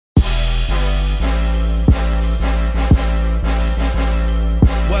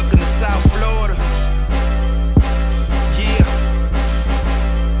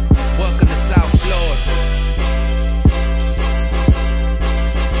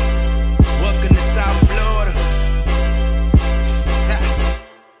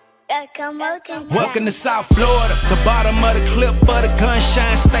Welcome to South Florida, the bottom of the clip of the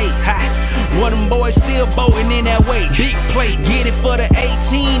gunshine state. Ha, one of them boys still boating in that way. Big plate, get it for the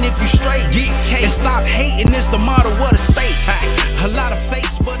 18 if you straight. Get cake and stop hating, it's the motto of the state. Ha, a lot of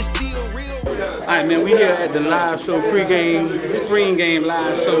fakes, but it's still real. Alright, man, we here at the live show, pregame, spring game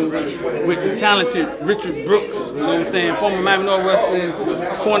live show with the talented Richard Brooks, you know what I'm saying, former Miami Northwestern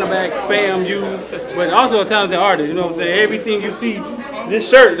cornerback, FAMU, but also a talented artist, you know what I'm saying. Everything you see, this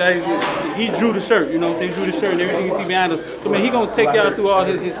shirt, like, he drew the shirt, you know what I'm saying, he drew the shirt and everything you see behind us. So, man, he gonna take y'all through all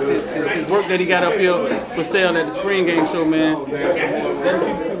his work that he got up here for sale at the spring game show, man. All right,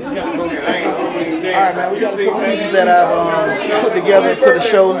 man, we got a couple pieces that I've put together for the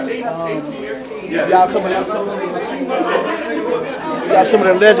show. Y'all coming up. We got some of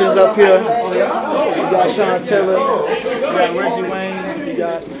the legends up here. We got Sean Taylor, we got Reggie Wayne, we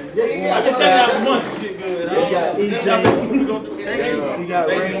got Warren Sapp, we got EJ, we got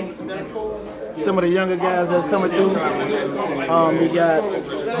Ray. Some of the younger guys that's coming through. We got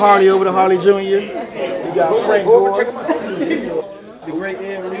Harley over to Harley Jr. We got Frank Gore, the great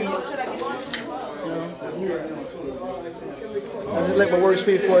Ed Reed. I just let my work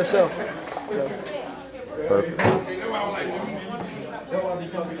speak for itself. Perfect.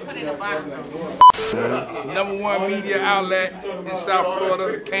 #1 media outlet in South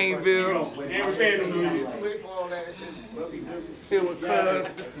Florida, Caneville. Here with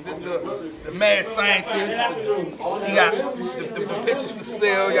Cuz, this the mad scientist. He got the pictures for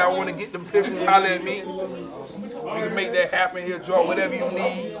sale. Y'all want to get them pictures? Holler at me. We can make that happen. He'll draw whatever you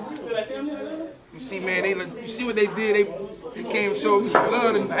need. You see, man, you see what they did? They came and showed me some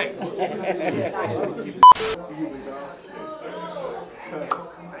love tonight.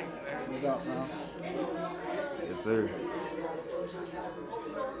 Thanks, man. Yes, sir.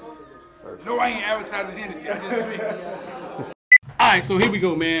 No, I ain't advertising Hennessy. I just drink. Alright, so here we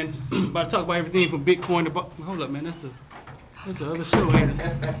go, man. About to talk about everything from Bitcoin to... Hold up, man. That's the other show, ain't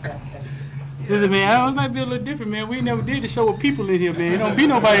it? Listen, man, it might be a little different, man. We never did the show with people in here, man. It don't be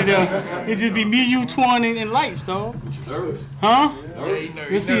nobody there. It just be me, you, Twan, and Lights, dog. Huh?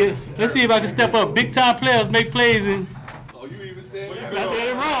 Let's see if I can step up. Big time players make plays and... Oh, you even said I did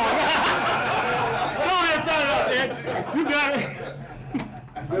it wrong. Go ahead, turn it up, X. You got it.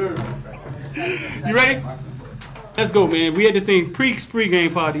 You ready? Let's go, man. We had this thing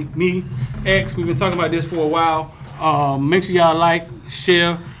pre-game party. Me, X. We've been talking about this for a while. Make sure y'all like,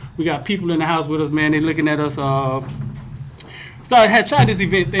 share. We got people in the house with us, man. They looking at us. Had tried this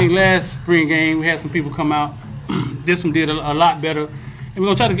event thing last spring game. We had some people come out. This one did a lot better. And we're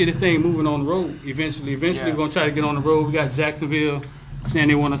gonna try to get this thing moving on the road eventually. We're gonna try to get on the road. We got Jacksonville saying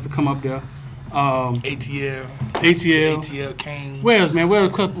they want us to come up there. ATL Canes. Where's man?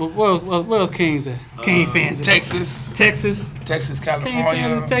 Where's Canes at? Cane fans at? Texas,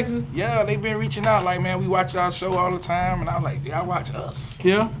 California. Texas. Yeah, they've been reaching out like, man, we watch our show all the time, and I was like, y'all watch us.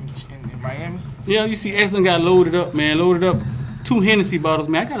 Yeah. In Miami. Yeah, you see, X done got loaded up, man. Loaded up 2 Hennessy bottles,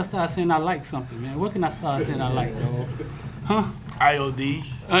 man. I gotta start saying I like something, man. What can I start saying I like, dog? Huh? IOD.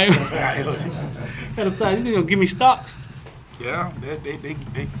 Gotta start. You think gonna give me stocks? Yeah, they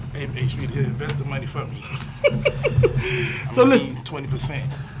should invest the money for me. So listen,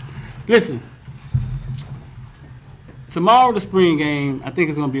 20%. Listen. Tomorrow, the spring game, I think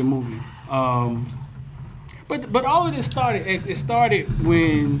it's gonna be a movie. But all of this started. It started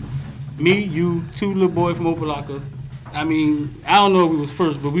when me, you, 2 little boys from Opalaka. I mean, I don't know if we was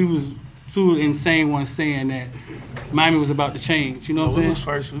first, but we was 2 insane ones saying that Miami was about to change. You know what I'm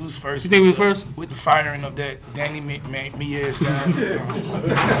saying? We was first. You think we was first? With the firing of that Danny Miez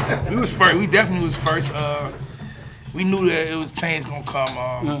guy. We was first. We definitely was first. We knew that it was change gonna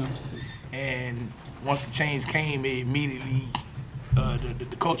come. And once the change came, it immediately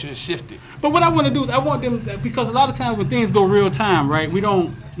the culture has shifted. But what I want to do is I want them, because a lot of times when things go real time, right? We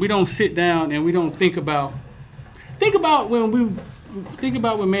don't sit down and we don't think about when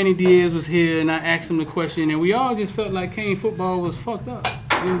Manny Diaz was here and I asked him the question, and we all just felt like Cane football was fucked up.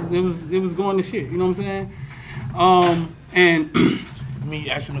 It was going to shit. You know what I'm saying? And me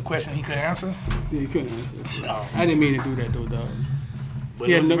asking the question he couldn't answer. Yeah, he couldn't answer. No. I didn't mean to do that though, dog. But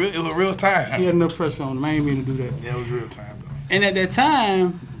it was real time. He had enough pressure on him. I didn't mean to do that. Yeah, it was real time though. And at that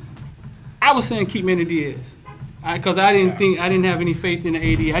time, I was saying keep Manny Diaz, because I didn't have any faith in the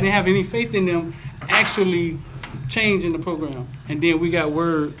AD. I didn't have any faith in them actually changing the program. And then we got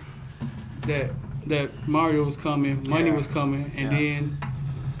word that Mario was coming, money was coming, and then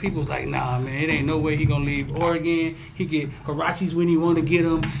people was like, nah, man, it ain't no way he gonna leave Oregon. He get Hirachis when he want to get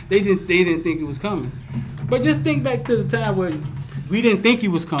them. They didn't think it was coming. But just think back to the time where we didn't think he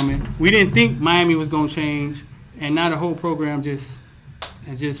was coming. We didn't think Miami was gonna change, and now the whole program just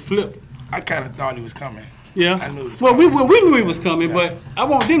flipped I kind of thought he was coming. Yeah. I knew it was well, coming. we knew he was coming, but I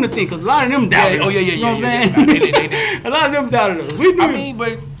want them to think, because a lot of them doubted us. Oh, yeah. You know what I'm Nah, saying? A lot of them doubted us. We knew. I mean,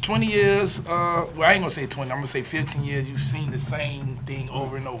 but 20 years, well, I ain't gonna say 20, I'm gonna say 15 years, you've seen the same thing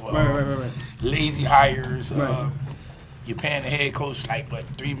over and over. Right. Lazy hires, Right. you're paying the head coach like, what,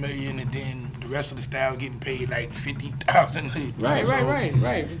 $3 million, and then the rest of the staff getting paid like $50,000.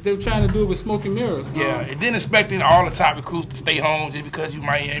 Right. They were trying to do it with smoke and mirrors. Yeah, and then expecting all the top recruits to stay home just because you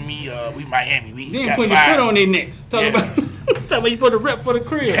Miami, we Miami. We Then got putting your five. foot on their neck. Talking about you put a rep for the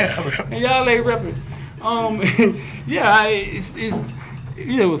crib. Yeah. And y'all ain't repping.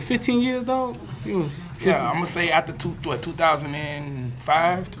 It was 15 years, dog. It was 15. Yeah, I'm gonna say after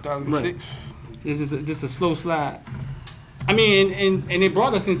 2005, 2006. Right. It's just a slow slide. I mean, and it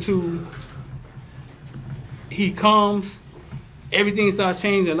brought us into, he comes, everything starts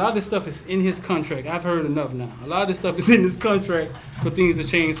changing. A lot of this stuff is in his contract. I've heard enough now. A lot of this stuff is in his contract for things to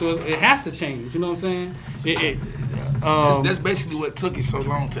change. So it has to change. You know what I'm saying? That's basically what took it so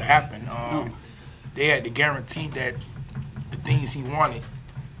long to happen. They had to guarantee that the things he wanted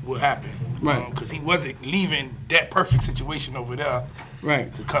would happen. Right. Because he wasn't leaving that perfect situation over there.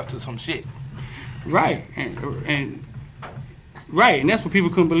 Right. To cut to some shit. Right. And that's what people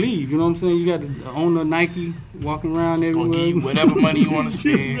couldn't believe. You know what I'm saying? You got the owner of Nike walking around everywhere. Gonna give you whatever money you want to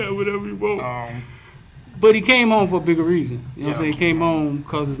spend. Yeah, whatever you want. But he came home for a bigger reason. You know what I'm saying? He came home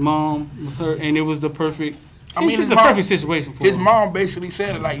because his mom was hurt, and it was the perfect. It's a perfect situation for him. His mom basically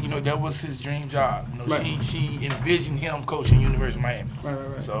said it like, that was his dream job. Right. She envisioned him coaching University of Miami.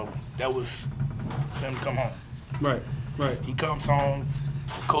 Right. So that was for him to come home. Right. He comes home,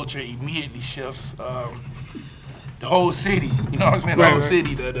 the culture immediately shifts. The whole city, you know what I'm saying? The whole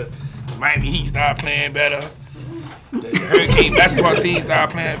city, the Miami Heat started playing better. The Hurricane basketball team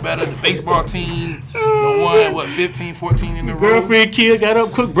started playing better. The baseball team won, 15, 14 in a row. Girlfriend, kid got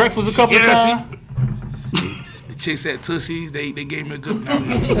up, cooked breakfast a couple of times. The chicks at Tootsie's, they gave me a good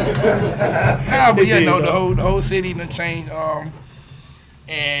number. The whole city done changed.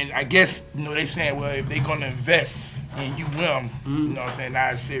 And I guess, they saying, well, if they're going to invest in you know what I'm saying, now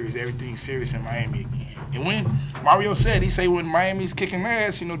it's serious. Everything's serious in Miami again. And when Mario said, when Miami's kicking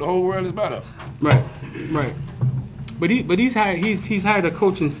ass, the whole world is better. Right. But he's hired a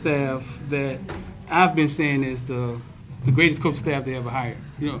coaching staff that I've been saying is the greatest coaching staff they ever hired.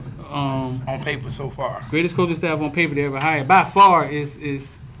 On paper so far. Greatest coaching staff on paper they ever hired. By far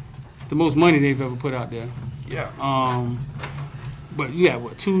is the most money they've ever put out there. Yeah. But you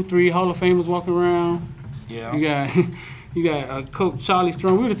got 2, 3 Hall of Famers walking around. Yeah. You got Coach Charlie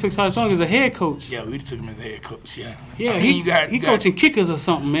Strong. We would have took Charlie Strong as a head coach. Yeah, we took him as a head coach. Yeah. Yeah, he coaching kickers or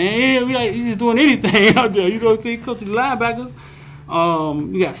something, man. He's just doing anything out there. You know what I'm saying? He coaching linebackers.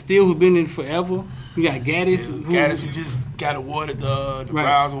 You got Steele, who's been in forever. You got Gaddis. Gaddis, who just got awarded the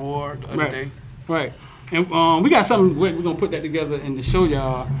Browse Award the other day. Right. And we got something, we're going to put that together and to show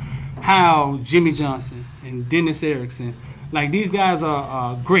y'all how Jimmy Johnson and Dennis Erickson, like these guys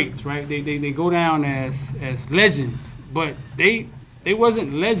are greats, right? They go down as legends. But they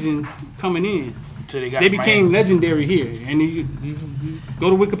wasn't legends coming in. Until they became legendary here. And you go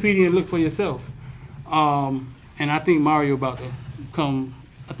to Wikipedia and look for yourself. And I think Mario about to come.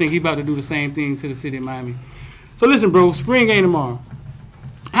 I think he's about to do the same thing to the city of Miami. So listen, bro, spring game tomorrow.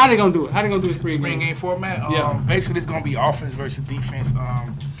 How they gonna do it? How they gonna do the spring game format? Basically, it's gonna be offense versus defense.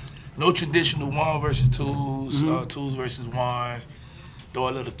 No traditional 1 versus 2s, 2s versus 1s. Throw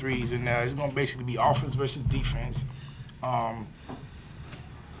a little 3s in there. It's gonna basically be offense versus defense.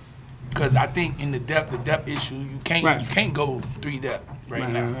 Because I think in the depth issue, you can't go 3 depth now.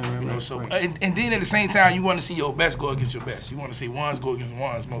 And then at the same time, you want to see your best go against your best. You want to see 1s go against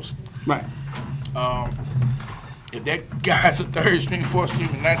 1s most. Right. If that guy's a 3rd string, 4th string,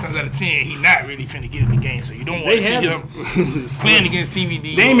 9 times out of 10, he not really finna get in the game. So you don't want to see him playing against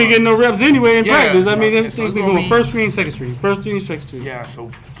TVD. They ain't been getting no reps anyway in practice. I mean, them things be going 1st string, 2nd string, 1st string, 2nd string. Yeah. So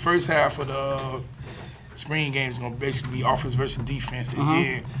first half of the spring game is gonna basically be offense versus defense, and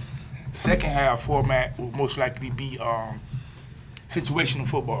then second half format will most likely be situational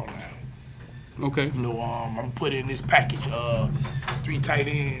football now. Okay. I'm gonna put in this package 3 tight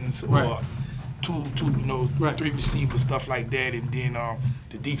ends or two 3 receivers, stuff like that, and then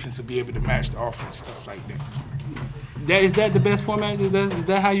the defense will be able to match the offense, stuff like that. Is that the best format? Is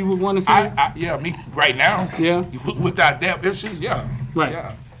that how you would want to see it? Yeah, me right now. Yeah. Without depth issues, yeah. Right.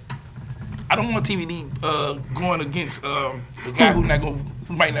 Yeah. I don't want TVD going against the guy who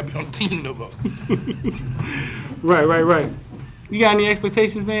might not be on the team no more. Right. You got any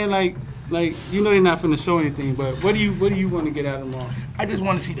expectations, man? Like they're not finna show anything, but what do you want to get out of tomorrow? I just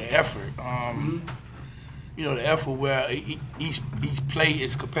want to see the effort. you know, the effort where each play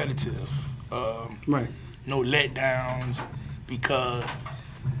is competitive. Right. No letdowns because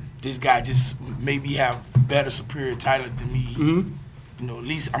this guy just maybe have better superior talent than me. Mm-hmm. You know, at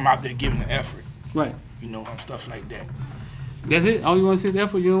least I'm out there giving the effort. Right. You know, stuff like that. That's it? All you want to see is the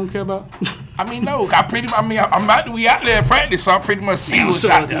effort? You don't care about? I mean, no. We out there at practice, so I pretty much see what's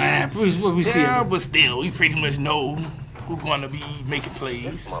out there. What we see. Yeah, but still, we pretty much know who's going to be making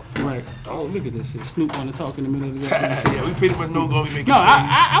plays. Right. Oh, look at this shit. Snoop on the talk in the middle of the game. Yeah, we pretty much know who's going to be making No,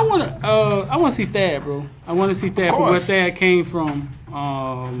 plays. I want to see Thad, bro. I want to see Thad from where Thad came from,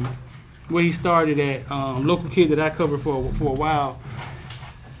 where he started at. Local kid that I covered for a while.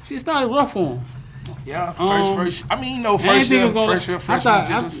 She started rough on him. Yeah, first. I mean, no, first year freshman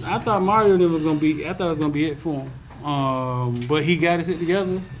jitters. I thought Mario was gonna be. I thought it was gonna be it for him. But he got his shit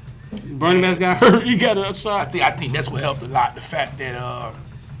together. Bernie Mac got hurt. He got a shot. I think that's what helped a lot. The fact that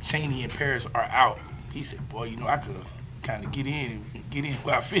Cheney and Paris are out. He said, "Boy, you know, I could kind of get in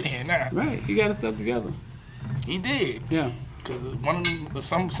where I fit in now." Right. He got his stuff together. He did. Yeah. Because one of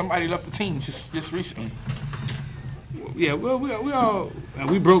them, somebody left the team just recently. Yeah, well, we all, and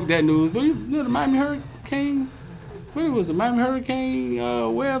we broke that news. But you know, the Miami Hurricane, what it was, the Miami Hurricane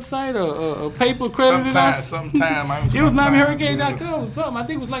website, a paper credited us? Sometime. It was MiamiHurricane.com or something. I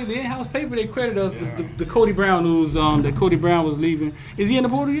think it was like the in-house paper they credited us, the Cody Brown news that Cody Brown was leaving. Is he in the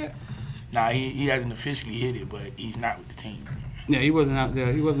portal yet? Nah, he hasn't officially hit it, but he's not with the team. Yeah, he wasn't out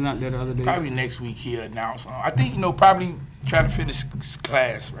there. He wasn't out there the other day. Probably next week he'll announce. I think, you know, probably trying to finish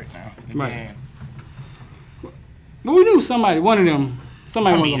class right now. Right. But we knew somebody, one of them,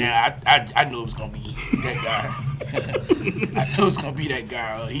 somebody. I mean, I knew it was gonna be that guy. I knew it was gonna be that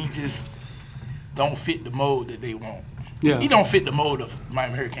guy. He just don't fit the mold that they want. Yeah. He don't fit the mold of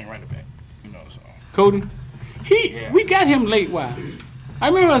Miami Hurricane running back. You know, so. Cody, we got him late. Why? I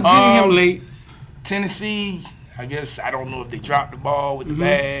remember us getting him late. Tennessee, I guess I don't know if they dropped the ball with the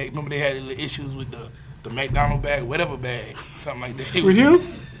bag. Remember they had issues with the McDonald bag, whatever bag, something like that. With him?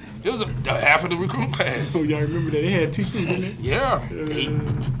 It was half of the recruiting class. Oh, y'all remember that? They had T2, didn't they? Yeah. They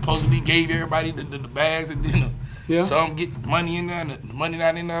supposedly gave everybody the bags and then some get money in there and the money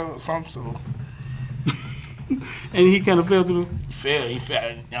not in there or something. So. And he kind of fell through? He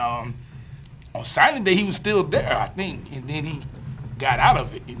fell. On signing day, he was still there, I think. And then he got out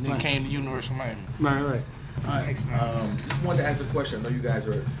of it and then came to University of Miami. Right. All right. Thanks, man. Just wanted to ask a question. I know you guys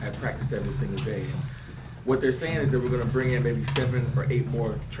are at practice every single day. What they're saying is that we're going to bring in maybe 7 or 8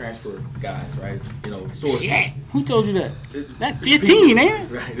 more transfer guys, right? You know, sources. Shit. Who told you that? That's 15, ain't it?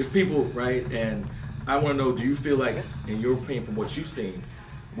 Right. There's people, right? And I want to know, do you feel like, in your opinion, from what you've seen,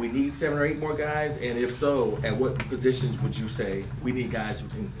 we need 7 or 8 more guys? And if so, at what positions would you say we need guys who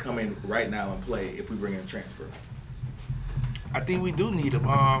can come in right now and play if we bring in a transfer? I think we do need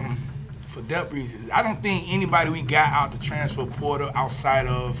them for depth reasons. I don't think anybody we got out the transfer portal outside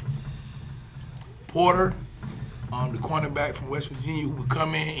of Porter, the cornerback from West Virginia, who would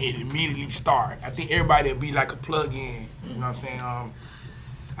come in and immediately start. I think everybody would be like a plug-in. You know what I'm saying?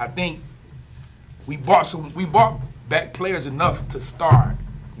 I think we bought back players enough to start.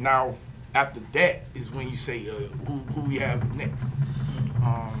 Now, after that is when you say who we have next.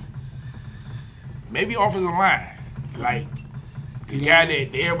 Maybe offensive line, like the guy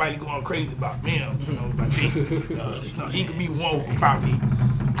that everybody going crazy about, man. You know, I think you know, he could be one who could probably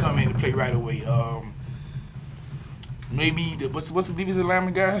come in and play right away. Maybe what's the defensive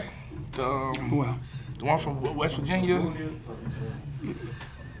lineman guy? The one from West Virginia.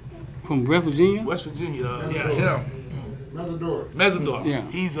 From West Virginia? West Virginia, yeah, him. Mesidor. Yeah.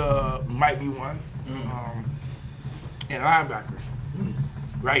 He's might be one. And linebacker.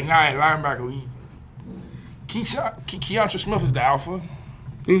 Right now at linebacker, Keontra Smith is the alpha.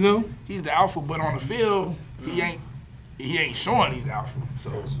 Think so? He's the alpha, but on the field, he ain't showing he's the alpha.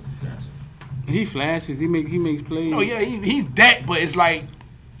 So he flashes. He makes plays. Oh yeah, he's that. But it's like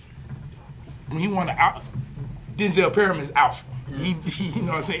when he want to out, Denzel Perham is alpha. He you know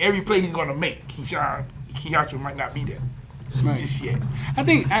what I'm saying. Every play he's gonna make. Keontra might not be there just yet. I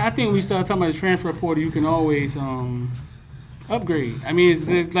think when we start talking about the transfer portal, you can always upgrade. I mean,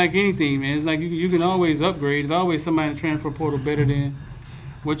 it's like anything, man. It's like you can always upgrade. There's always somebody in the transfer portal better than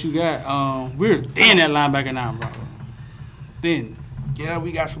what you got. We're thin at linebacker now, bro. Thin. Yeah,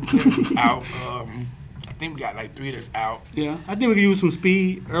 we got some players out. I think we got like 3 that's out. Yeah, I think we can use some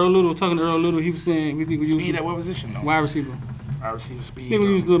speed. Talking to Earl Little, he was saying we think we speed use at what position though? Wide receiver. Wide receiver speed. I think we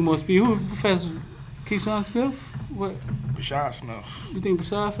use a little more speed. Who Professor Keyshawn Smith? What? Bashard Smith. You think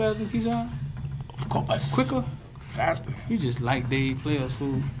Bashard faster than Keyshawn? Of course. Quicker? Faster. You just like Dave players,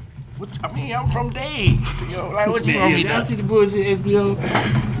 fool. I mean, I'm from Dade. Yo, like, what you want me to I do? see the bullshit, SBO.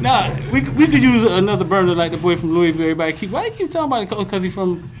 Nah, we could use another burner like the boy from Louisville. Everybody why you keep talking about it? Because he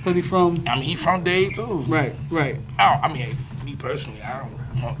from. I mean, he from Dade too. Right. I mean, me personally, I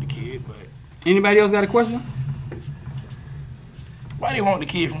don't want the kid, but. Anybody else got a question? Why they want the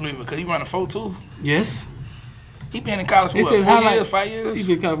kid from Louisville? Because he run a 4.2? Yes. He been in college for what, 4 years, 5 years? He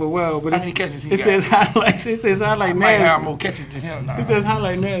been in college for a while, but how many catches he got? It says highlight I nasty. might have more catches than him now. It says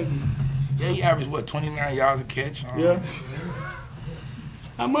highlight nasty. Yeah, he averaged what, 29 yards a catch? Yeah.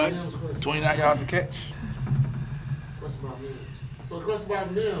 How much? 29 yards a catch. So the question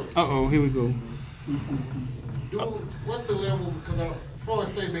about Mills. Uh-oh, here we go. Dude, what's the level? Because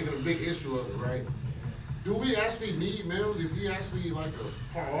Florida State making a big issue of it, right? Do we actually need Mills? Is he actually like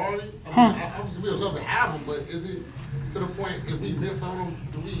a priority? I mean, obviously we'd love to have him, but is it to the point if we miss on him,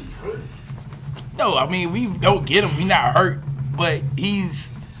 do we hurt? No, I mean, we don't get him. We not hurt, but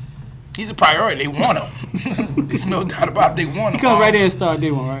he's a priority. They want him. There's no doubt about it. They want him. He come right in and start day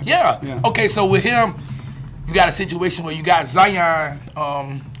one, right? Yeah. Okay, so with him, you got a situation where you got Zion.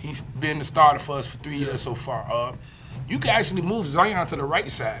 He's been the starter for us for 3 years so far. You can actually move Zion to the right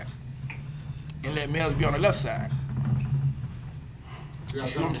side and let Mills be on the left side. You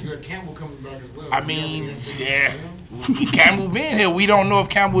got Campbell coming back as well. I mean, yeah, Campbell being here, we don't know if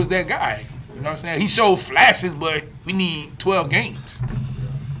Campbell is that guy. You know what I'm saying? He showed flashes, but we need 12 games.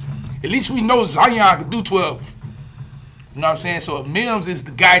 At least we know Zion can do 12. You know what I'm saying? So if Mims is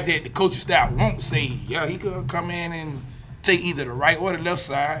the guy that the coaching staff won't say, yeah, he could come in and take either the right or the left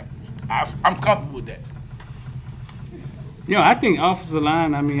side, I'm comfortable with that. You know, I think offensive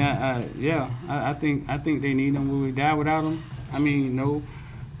line. I mean, I think they need him. Will we die without him? I mean, no.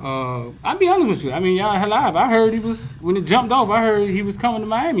 I'll be honest with you. I mean, y'all alive. I heard when it jumped off. I heard he was coming to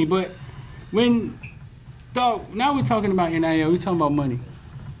Miami. But now we're talking about NIL. We're talking about money.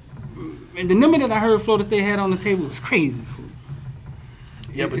 And the number that I heard Florida State had on the table was crazy.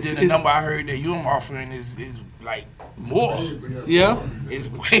 Yeah, but then the number I heard that you're offering is like more. Yeah, it's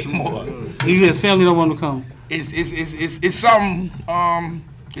way more. His family don't want to come. It's something.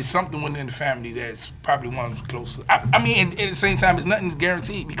 It's something within the family that's probably one of the closer. I mean, at the same time, it's nothing's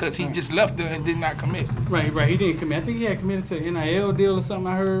guaranteed because he just left there and did not commit. Right. He didn't commit. I think he had committed to an NIL deal or something.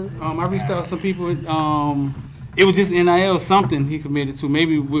 I heard. I reached out to some people. It was just NIL something he committed to.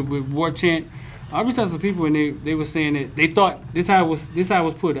 Maybe with War Chant. I reached out to some people and they were saying that they thought this how it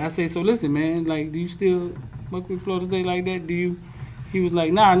was put. I say, so listen, man. Like, do you still work with Florida State like that? Do you? He was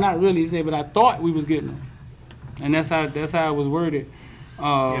like, nah, not really. He said, but I thought we was getting him, and that's how it was worded.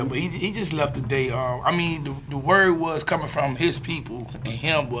 Yeah, but he just left the day. I mean, the word was coming from his people, and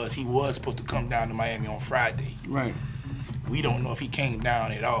him was he was supposed to come down to Miami on Friday. Right. We don't know if he came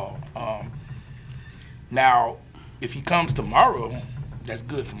down at all. Now, if he comes tomorrow, that's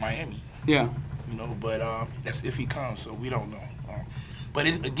good for Miami. Yeah. You know, but that's if he comes, so we don't know. But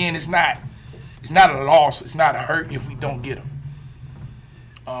it's not a loss. It's not a hurt if we don't get him.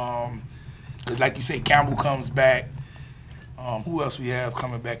 Because like you say, Campbell comes back. Who else we have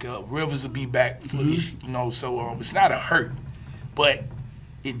coming back up? Rivers will be back fully, you know. So it's not a hurt, but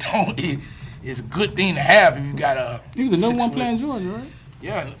it's a good thing to have if you got a. He was the number one player in Georgia, right?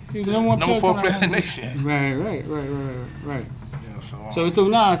 Yeah, he was the number 4 player in the nation. Right. Yeah, so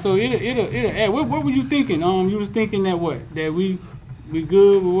it'll add. What were you thinking? You was thinking that we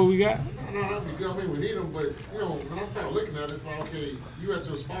good with what we got? No, that'd be good. I mean, we need them, but you know, when I start looking at it, it's like, okay, you at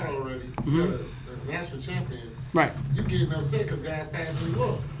your spot already. You got a national champion. Right. You getting upset because guys passing you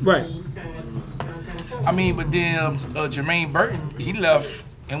up. Right. I mean, you sound kind of soft. I mean, but then Jermaine Burton, he left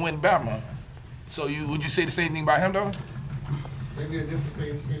and went to Bama. So would you say the same thing about him though? Maybe a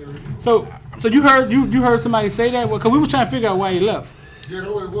different scenery. So you heard somebody say that? Well, because we were trying to figure out why he left. Yeah,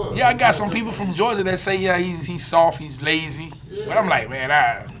 that's what it was. Yeah, I got some people from Georgia that say, yeah, he's soft, he's lazy. Yeah. But I'm like, man,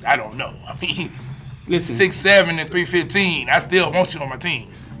 I don't know. I mean, listen, 6'7" and 315. I still want you on my team.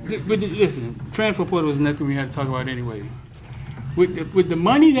 But listen, transfer portal was nothing we had to talk about anyway. With the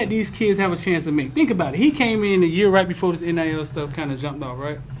money that these kids have a chance to make, think about it. He came in a year right before this NIL stuff kind of jumped off,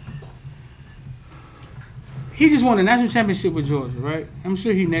 right? He just won a national championship with Georgia, right? I'm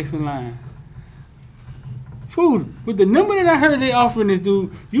sure he's next in line. Food, with the number that I heard they offering this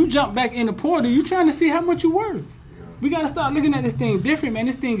dude, you jump back in the portal, you trying to see how much you worth. Yeah. We got to start looking at this thing different, man.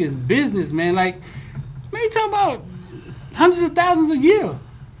 This thing is business, man. Like, man, you talking about hundreds of thousands a year.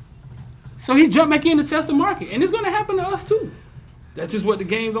 So he jumped back in to test the market. And it's going to happen to us, too. That's just what the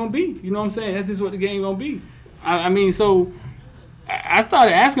game going to be. You know what I'm saying? That's just what the game going to be. I mean, so I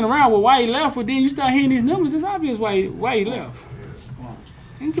started asking around, well, why he left? But then you start hearing these numbers. It's obvious why he left.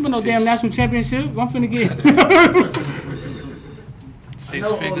 Ain't giving no damn national championship. I'm finna get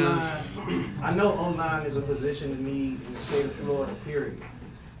Six figures. I know O-line is a position of need in the state of Florida, period.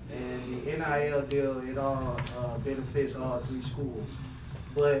 And the NIL deal, it all benefits all 3 schools.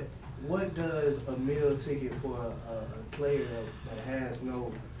 But what does a meal ticket for a player that has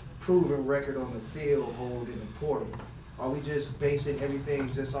no proven record on the field hold in the portal? Are we just basing everything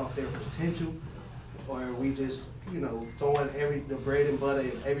just off their potential? Or are we just, you know, throwing the bread and butter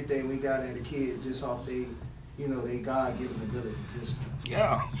and everything we got at a kid just off they God-given ability?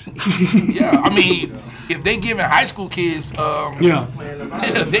 Yeah. Yeah, I mean, if they giving high school kids,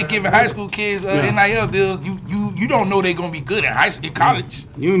 if they giving high school kids NIL deals, you don't know they're gonna be good in college.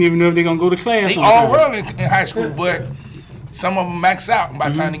 You don't even know if they're gonna go to class. They all well in high school, but some of them max out, and by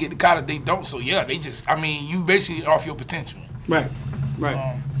the time they get to college, they don't. So yeah, they just, I mean, you basically off your potential. Right.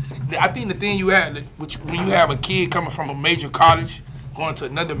 I think the thing you have, which when you have a kid coming from a major college going to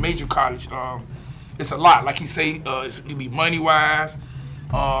another major college, it's a lot. Like he say, it be money wise,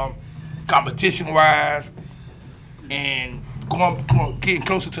 competition wise, and getting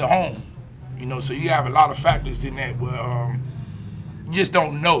closer to home. You know, so you have a lot of factors in that where you just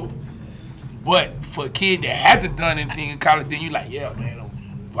don't know. But for a kid that hasn't done anything in college, then you like, yeah, man,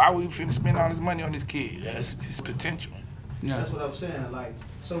 why would you finna spend all this money on this kid? That's his potential. Yeah. That's what I'm saying. Like,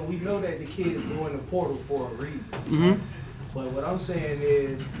 so we know that the kids go in the portal for a reason. But what I'm saying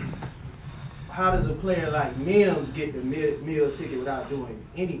is, how does a player like Mims get the meal ticket without doing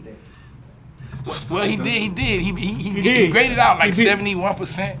anything? Well, he did. He graded out like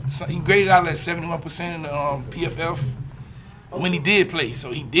 71%. He graded out like 71% in the PFF when he did play.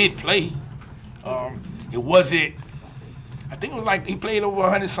 So he did play. It wasn't. I think it was like he played over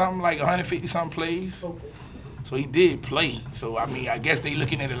 100 something, like 150 something plays. Okay. So he did play. So I mean, I guess they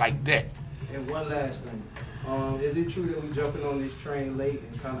looking at it like that. And one last thing. Is it true that we jumping on this train late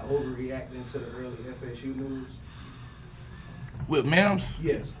and kind of overreacting to the early FSU news? With Mims?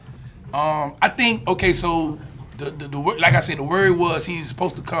 Yes. I think, okay, so the word, like I said, the word was he's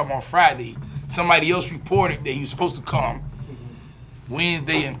supposed to come on Friday. Somebody else reported that he was supposed to come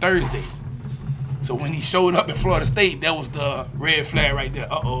Wednesday and Thursday. So when he showed up at Florida State, that was the red flag right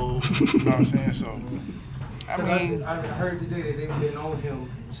there. Uh-oh. You know what I'm saying? So, I mean, I heard today that they've been on him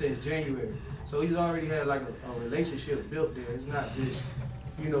since January. So he's already had like a relationship built there. It's not just,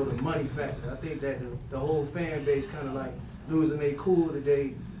 you know, the money factor. I think that the whole fan base kind of like losing their cool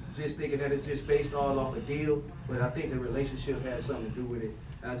today, just thinking that it's just based all off a deal. But I think the relationship has something to do with it.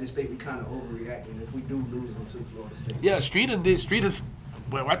 And I just think we kind of overreacting if we do lose them to Florida State. Yeah, Streeter.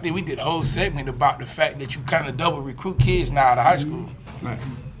 Well, I think we did a whole segment about the fact that you kind of double recruit kids now out of high school. Right.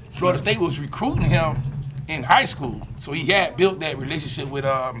 Florida State was recruiting him in high school, so he had built that relationship with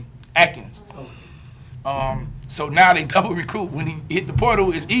Atkins. So now they double recruit. When he hit the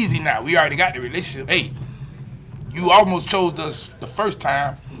portal, it's easy now. We already got the relationship. Hey, you almost chose us the first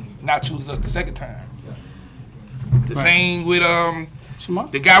time, now choose us the second time. The same with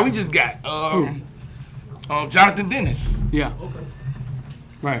the guy we just got, Jonathan Dennis. Yeah.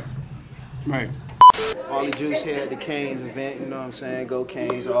 Right. Molly Juice here at the Canes event, you know what I'm saying? Go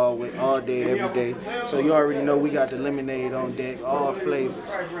Canes all day, every day. So you already know we got the lemonade on deck, all flavors.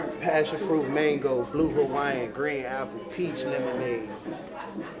 Passion fruit, mango, blue Hawaiian, green apple, peach lemonade,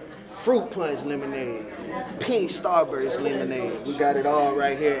 fruit punch lemonade, pink starburst lemonade. We got it all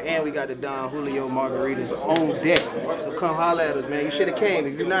right here, and we got the Don Julio margaritas on deck. So come holler at us, man. You should have came.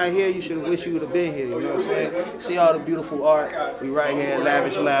 If you're not here, you should have wished you would have been here, you know what I'm saying? See all the beautiful art. We right here at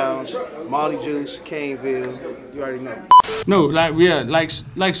Lavish Lounge, Molly Juice, Caneville. You already know. No, like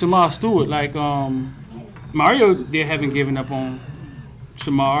Shamar Stewart, like Mario, they haven't given up on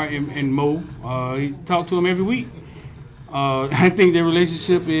Shamar and Mo. He talked to him every week. I think their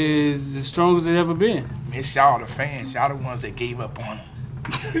relationship is as strong as it's ever been. It's y'all, the fans. Y'all the ones that gave up on him.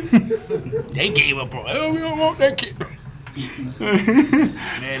 They gave up on him. Oh, we don't want that kid.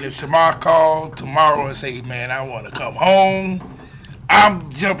 Man, if Shamar called tomorrow and say, man, I want to come home,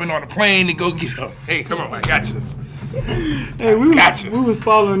 I'm jumping on the plane to go get him. Hey, come on, I got you. Hey, we was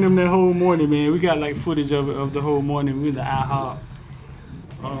following them that whole morning, man. We got like footage of the whole morning. We was at IHOP.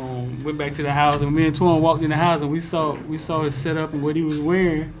 Went back to the house, and me and Twan walked in the house, and we saw his setup and what he was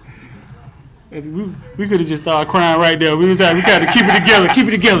wearing. We could have just started crying right there. We was like, we gotta keep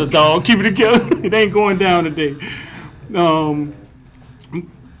it together, dog. Keep it together. It ain't going down today.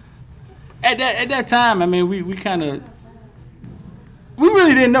 At that time, I mean, we really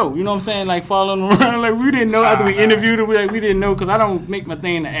didn't know. You know what I'm saying? Like following around, like we didn't know after we interviewed him. We didn't know because I don't make my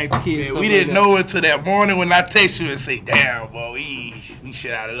thing to ask kids. Yeah, we didn't know until that morning when I text you and say, "Damn, boy, we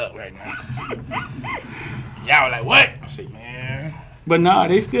shit out of luck right now." Y'all were like, "What?" I say, "Man." But nah,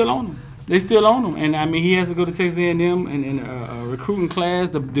 they still on him. They still own him, and I mean he has to go to Texas A&M and in a recruiting class,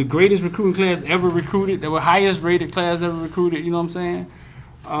 the greatest recruiting class ever recruited, the highest rated class ever recruited. You know what I'm saying?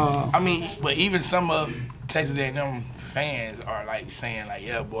 I mean, but even some of Texas A&M fans are like saying like,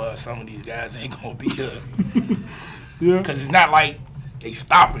 yeah, boy, some of these guys ain't gonna be here. Yeah. Because it's not like they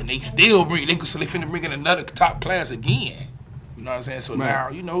stopping. They still bring. So they finna bring in another top class again. You know what I'm saying? So now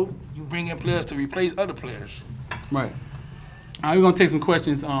you know you bring in players to replace other players. Right. All right, we're going to take some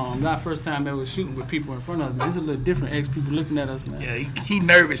questions. Not first time ever shooting with people in front of us, man. It's a little different. Ex-people looking at us, man. Yeah, he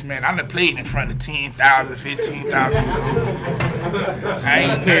nervous, man. I done played in front of 10,000, 15,000 I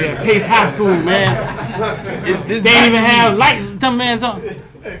ain't nervous. Chase High School, man. They didn't even have lights. Some man talking.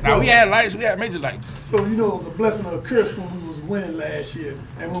 Now, we had lights. We had major lights. So, you know, it was a blessing or a curse when we was winning last year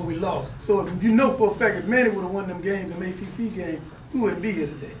and when we lost. So, you know for a fact, if Manny would have won them games, them ACC games, we wouldn't be here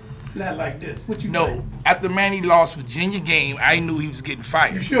today. Not like this. What you think? After Manny lost Virginia game, I knew he was getting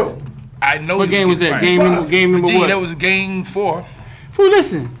fired. You sure? I know. What game was that? Game number Virginia, what? That was game 4. Fool,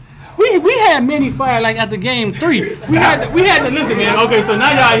 listen. We had Manny fired like after game 3. We had to listen, man. Okay, so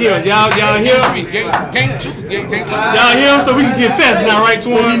now y'all here. Y'all here. Game 2. Y'all here so we can get fast now, right,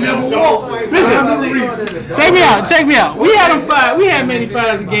 Twan? Listen, check me out. We had him fired. We had Manny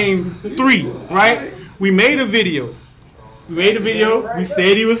fired after game 3, right? We made a video. We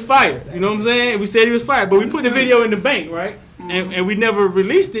said he was fired. You know what I'm saying? We said he was fired. But we put the video in the bank, right? And we never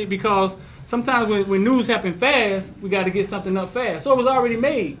released it because sometimes when news happen fast, we got to get something up fast. So it was already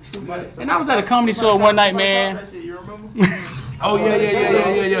made. And I was at a comedy show one night, man. Oh,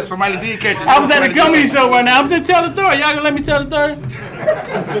 yeah. Somebody did catch it. I was at a comedy show one night. I'm just telling the story. Y'all gonna let me tell the story?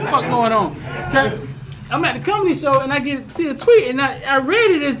 What the fuck going on? So, I'm at the comedy show and I see a tweet and I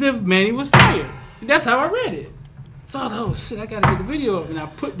read it as if Manny was fired. That's how I read it. So I thought, oh shit, I gotta get the video up, and I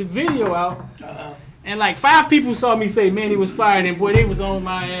put the video out, and like 5 people saw me say Manny was fired, and boy, they was on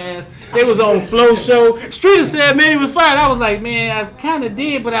my ass. They was on Flow Show. Streeter said Manny was fired. I was like, man, I kind of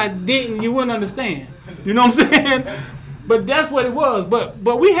did, but I didn't. You wouldn't understand. You know what I'm saying? But that's what it was. But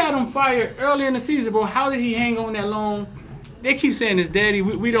we had him fired early in the season, bro. How did he hang on that long? They keep saying his daddy.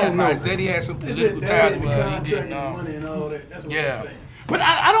 We don't know. His daddy had some political ties, but he didn't know. Yeah. But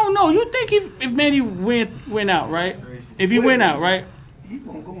I don't know. You think if Manny went out, right? If he went out, right? He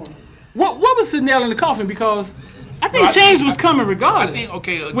won't go on. What was the nail in the coffin? Because I think change was coming regardless. I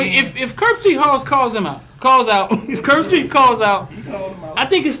think if Kirk Street calls out, if Kirk Street calls out, I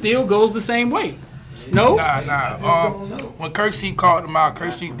think it still goes the same way. No? Nah. When Kirk Street called him out,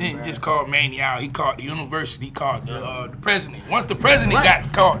 Kirk Street didn't just call Manny out. He called the university. He called the president. Once the president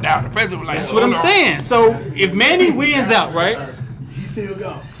got called out, the president was like, that's what I'm saying. So if Manny wins out, right? Still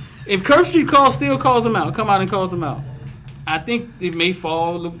gone. If Kirk Street still calls him out, come out and calls him out, I think it may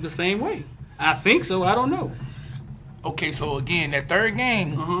fall the same way. I think so. I don't know. Okay, so again, that third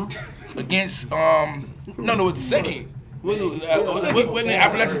game against it was the second. Wasn't it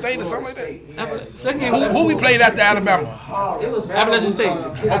Appalachian State or something like that? Second game. Who we played after Alabama? It was Appalachian State.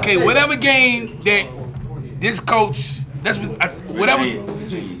 Okay, whatever game that this coach,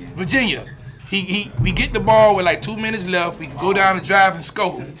 Virginia. We get the ball with like 2 minutes left. We can go down and drive and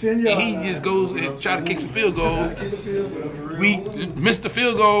score. And he just goes and try to kick some field goal. We miss the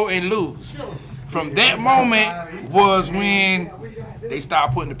field goal and lose. From that moment was when they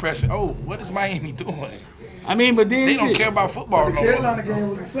start putting the pressure. Oh, what is Miami doing? I mean, but then they don't care about football no more. The Carolina game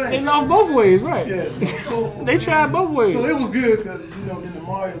was the same. They lost both ways, right? Yeah. They tried both ways. So it was good because then the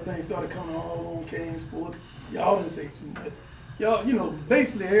Mario thing started coming all on Kane Sport. Y'all didn't say too much. Y'all,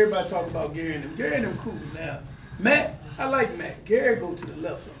 basically everybody talk about Gary and them. Gary and them cool now. Matt, I like Matt. Gary go to the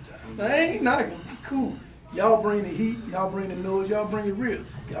left sometimes. I ain't knocking. He cool. Y'all bring the heat. Y'all bring the noise. Y'all bring it real.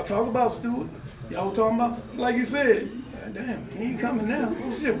 Y'all talk about Stewart. Y'all talking about, like you said, damn, he ain't coming now.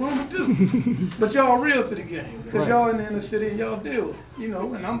 Oh shit, what am I do? But y'all real to the game. Because y'all in the inner city and y'all deal with it.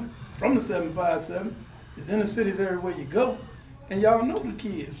 And I'm from the 757. It's inner cities everywhere you go. And y'all know the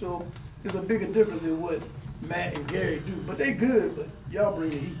kids. So it's a bigger difference than what Matt and Gary do, but they good, but y'all bring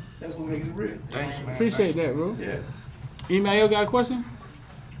the heat. That's what makes it real. Thanks, man. Appreciate that, bro. Yeah. Anybody else got a question?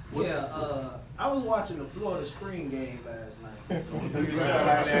 Yeah, I was watching the Florida spring game last night.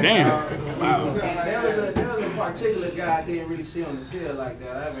 Damn. Wow. There was a particular guy I didn't really see on the field like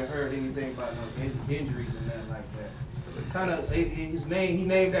that. I haven't heard anything about no injuries and that like that. Kind of his name. He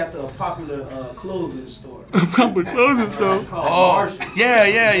named after a popular clothing store. Popular clothing store. Oh, yeah.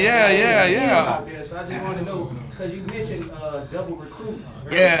 Out there. So I just want to know because you mentioned double recruiting.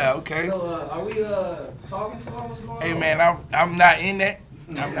 Right? Yeah. Okay. So are we talking to what's going on? Hey man, I'm not in that.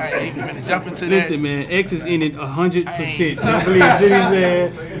 I'm not even gonna jump into that. Listen, man, X is in it 100%. I believe what he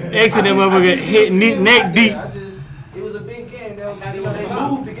said. X and them motherfucker hit neck deep. It was a big game. They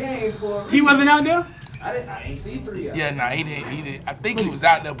moved the game for He wasn't out there? I ain't seen 3 out. Yeah, nah, he didn't. I think he was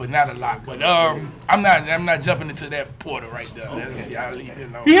out there, but not a lot. But I'm not jumping into that portal right there. That's, y'all leave it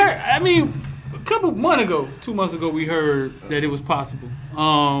alone. He heard, I mean, a couple months ago, 2 months ago, we heard that it was possible.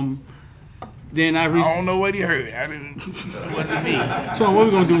 Then I reached. I don't know what he heard. It wasn't me. So what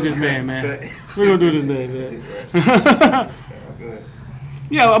we gonna do with this man? We're gonna do this man.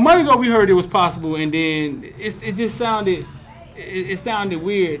 Yeah, a month ago we heard it was possible, and then it just sounded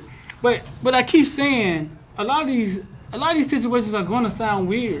weird. But I keep saying a lot of these situations are gonna sound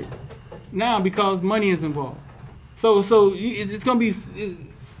weird now because money is involved. So it's gonna be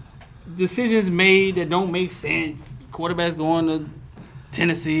decisions made that don't make sense. Quarterbacks going to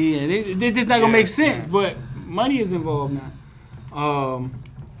Tennessee, and it's just not gonna make sense. But money is involved now.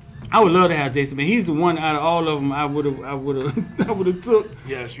 I would love to have Jason, man. He's the one out of all of them I would have took.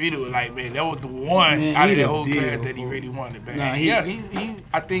 Yeah, Streeter was like, man, that was the one Man, out of he the whole the class deal, that he bro. really wanted back. Nah,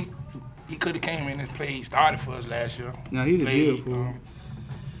 I think he could have came in and played, started for us last year. No, he's the deal, Played, fool.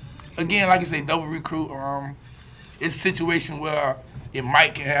 again, like I say, double recruit. It's a situation where it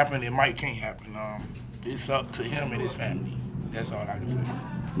might can happen, it might can't happen. It's up to him and his family. That's all I can say.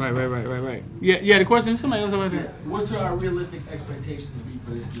 Right. Yeah, you had a question? Somebody else about that? What's our realistic expectations be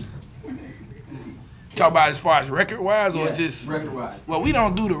for this season? Talk about as far as record-wise or Yes, just record-wise. Well, we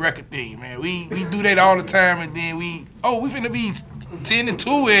don't do the record thing, man. We do that all the time, and then we finna be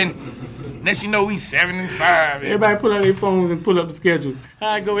 10-2, and next you know we 7-5. Everybody pull out their phones and pull up the schedule. How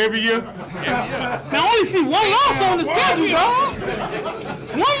I go every year? Now I only see one loss on the schedule, dog.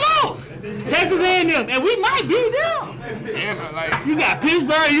 One loss. Texas A&M, and we might beat them. Yeah, like You got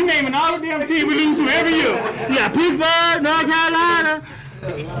Pittsburgh. You naming all the damn teams we lose to every year. You got Pittsburgh, North Carolina.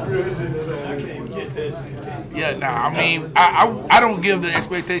 yeah, nah. I mean, I don't give the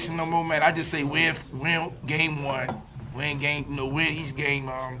expectation no more, man. I just say win game one, win each game.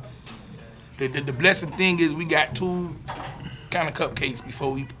 The blessing thing is we got 2 kind of cupcakes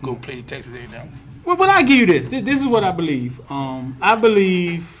before we go play the Texas A&M. Well, but I give you this. This is what I believe. I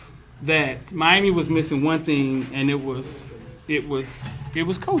believe that Miami was missing one thing, and it was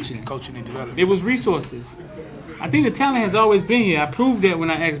coaching. Coaching and development. It was resources. I think the talent has always been here. I proved that when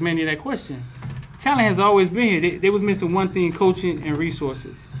I asked Manny that question. Talent has always been here. They was missing one thing: coaching and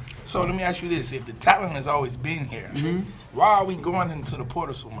resources. So let me ask you this: if the talent has always been here, why are we going into the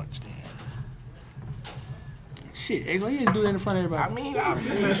portal so much then? Shit, X, why you didn't do that in front of everybody? I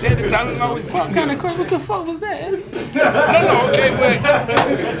mean, you said the talent always been What kind here. of what the fuck was that? No, okay, but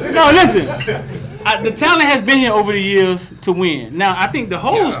No, listen. The talent has been here over the years to win. Now, I think the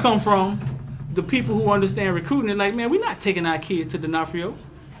holes come from the people who understand recruiting. They're like, man, we're not taking our kid to D'Onofrio.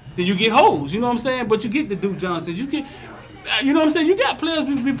 Then you get holes, you know what I'm saying? But you get the Duke Johnsons. You get, you know what I'm saying? You got players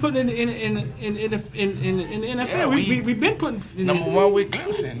we've been putting in the NFL. Yeah, we've been putting number one with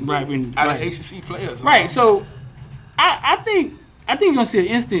Clemson, right? out of ACC players, Right. So, I think you're gonna see an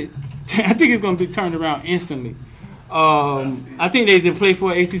instant. I think it's gonna be turned around instantly. I think they play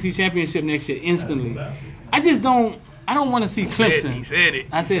for an ACC championship next year instantly. I don't want to see Clemson. He said it.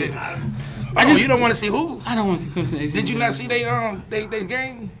 I said it. You don't want to see who? I don't want to see Clemson. ACC. Did you not see they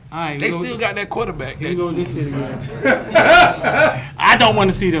game? All right, They still got that quarterback. Here we go with this shit again. I don't want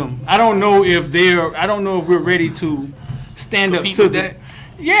to see them. I don't know if we're ready to stand up to that.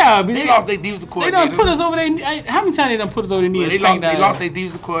 Yeah, but They lost their defensive They coordinator. done put us over there. How many times they done put us over their knee? They lost their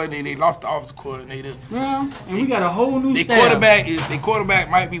defensive coordinator. They lost the offensive coordinator. Well, and we got a whole new Their staff.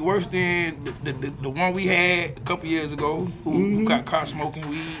 quarterback might be worse than the one we had a couple years ago who got caught smoking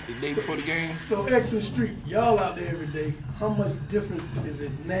weed the day before the game. So X and Street, y'all out there every day. How much difference is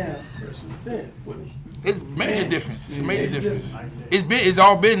it now versus then? It's major difference. It's a major difference. It's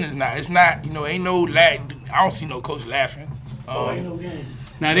all business now. It's not, ain't no lag. I don't see no coach laughing. Ain't no game.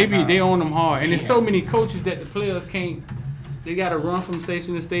 Now they own them hard, and there's so many coaches that the players can't. They got to run from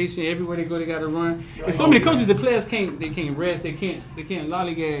station to station. Everywhere they go, they got to run. There's so many coaches the players can't. They can't rest. They can't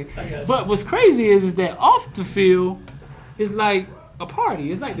lollygag. But what's crazy is that off the field, it's like a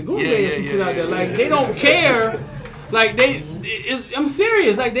party. It's like the Goon Bears out there. Like they don't care. Like I'm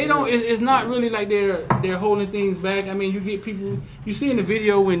serious. Like they don't. It's not really like they're holding things back. I mean, you get people. You see in the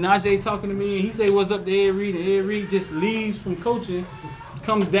video when Najee talking to me and he say what's up to Ed Reed, and Ed Reed just leaves from coaching,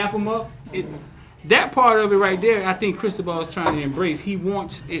 comes dap him up. That part of it right there, I think Cristobal is trying to embrace. He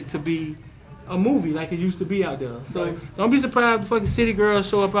wants it to be a movie like it used to be out there. So don't be surprised if fucking City Girls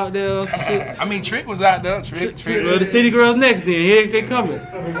show up out there. Some shit. I mean, Trick was out there. Trick. Well, the City Girls next then. Here they coming.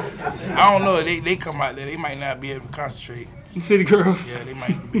 I don't know. They come out there. They might not be able to concentrate. City Girls. Yeah, they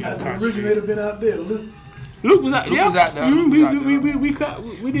might be able to The originator concentrate. been out there. Luke was out. Luke was out there. Mm-hmm. Luke was out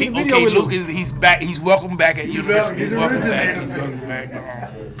there. We did a video Okay, with Luke he's back. He's welcome back at University. He's welcome back. originator. He's welcome back.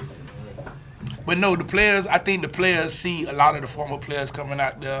 But no, the players, I think the players see a lot of the former players coming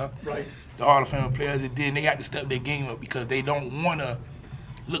out there, Right. the Hall of Fame players, and then they got to step their game up because they don't want to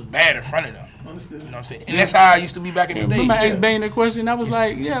look bad in front of them. Understood. You know what I'm saying? And that's how I used to be back in the day. Remember I Yeah. asked Bane that question? I was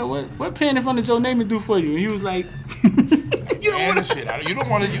like, yeah, what playing in front of Joe Namath do for you? And he was like, You don't want to You don't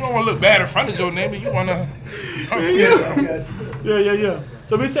want to look bad in front of Joe Namath. You want to. yeah.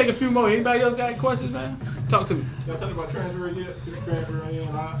 So we take a few more. Anybody else got questions, man? Talk to me. Y'all talked about transfer yet? Is transfer in?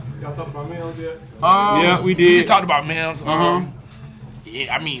 Y'all talked about Mills yet? Yeah, we did. We just talked about Mims. Uh-huh.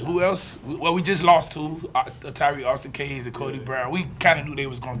 Yeah, I mean, who else? Well, we just lost two, Tyree Austin Cage and Cody Brown. We kind of knew they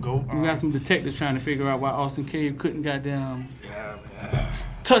was going to go. We got some detectives trying to figure out why Austin Cave couldn't goddamn Yeah.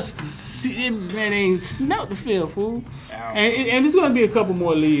 touch the seat. Man, ain't smelt the field, fool. Yeah. And there's gonna be a couple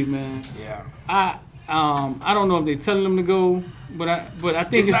more leaves, man. Yeah. I don't know if they telling them to go, but I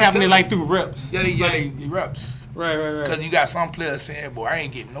think it's not happening telling- like through reps. Yeah, they reps. Right. Because you got some players saying, boy, I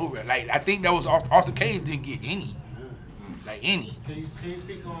ain't getting no rep. Like, I think that was Austin Cage didn't get any. Like, any. Can you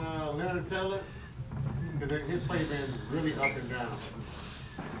speak on Leonard Taylor? Because his play been really up and down.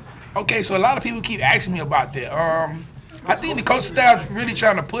 Okay, so a lot of people keep asking me about that. I think the coach staff's really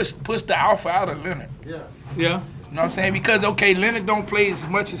trying to push the alpha out of Leonard. Yeah. Yeah. You know what I'm saying? Because, okay, Leonard don't play as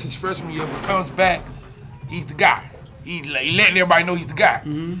much as his freshman year, but comes back, he's the guy. He letting everybody know he's the guy.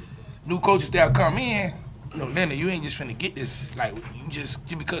 Mm-hmm. New coaching staff come in, Leonard, you ain't just finna get this, like, you just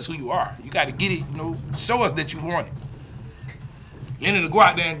because who you are. You got to get it, show us that you want it. Leonard will go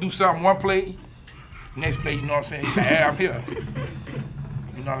out there and do something one play, next play, you know what I'm saying? He's like, hey, I'm here.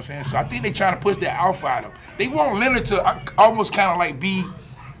 You know what I'm saying? So I think they trying to push that alpha out of him. They want Leonard to almost kind of like be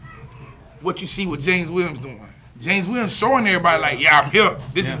what you see with James Williams doing. James Williams showing everybody like, yeah, I'm here.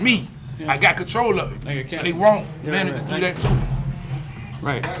 This is me. I got control of it. Like So they want Leonard to do that too.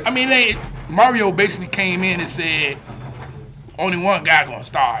 Right. I mean, Mario basically came in and said, only one guy gonna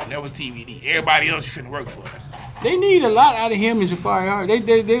start, and that was TVD. Everybody else you finna work for. They need a lot out of him and Jafari Hart. They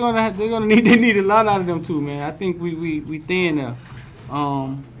need a lot out of them too, man. I think we thin there.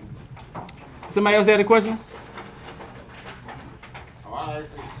 Somebody else had a question? Oh, I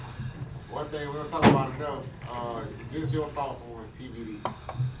actually, one thing we'll talk about enough. Just your thoughts on TVD.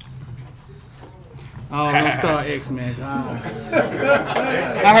 Oh, don't start X, man.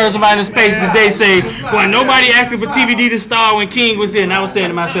 I heard somebody in the space today say, well, nobody asked for TVD to star when King was in. And I was saying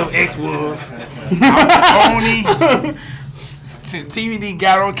to myself, X was. Since TVD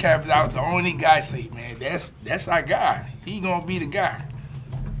got on campus, I was the only guy say, man, that's our guy. He gonna be the guy.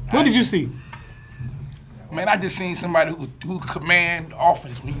 What did you see? Man, I just seen somebody who command the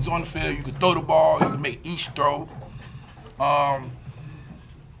offense. When he's on the field, you could throw the ball, you could make each throw.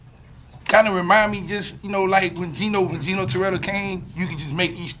 Kind of remind me just, like when Gino Toretto came, you could just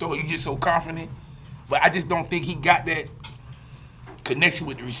make each throw. You get so confident. But I just don't think he got that connection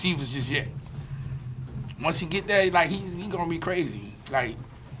with the receivers just yet. Once he get there, like, he going to be crazy. Like,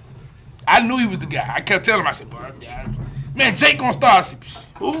 I knew he was the guy. I kept telling him, I said, man, Jake going to start. I said,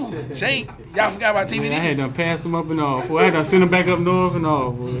 who? Jake? Y'all forgot about TVD? Man, I had done passed him up and all. Boy, I had done sent him back up north and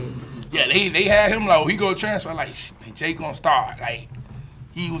all. Boy. Yeah, they had him like, he going to transfer. Like, man, Jake going to start. Like,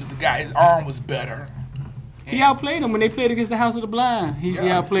 he was the guy. His arm was better. He outplayed him when they played against the House of the Blind. He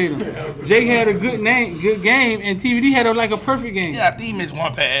outplayed him. Jake had a good game, and TVD had a perfect game. Yeah, I think he missed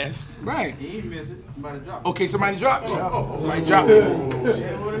one pass. Right. He missed it. Somebody dropped it. Okay, somebody dropped it. Somebody dropped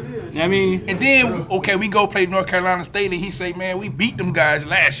it. I mean, And then, okay, we go play North Carolina State, and he say, man, we beat them guys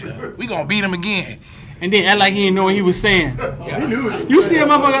last year. We going to beat them again. and then act like he didn't know what he was saying. Yeah. You see a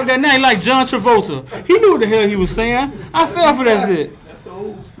motherfucker up there now, he like John Travolta. He knew what the hell he was saying. I fell for that shit.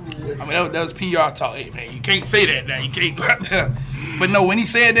 I mean, that was PR talk. Hey, man, you can't say that now. You can't go out there. But no, when he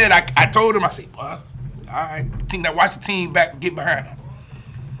said that, I told him, I said, well, all right, watch the team back, get behind him.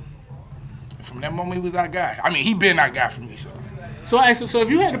 And from that moment, he was our guy. I mean, he been our guy for me. So if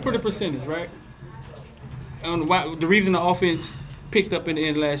you had to put a percentage, right, on the reason the offense picked up in the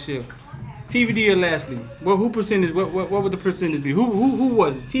end last year, TVD or Lashley, who percentage? What would the percentage be? Who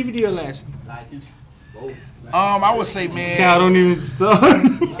was it? TVD or Lashley? I would say, man. Cal don't even start.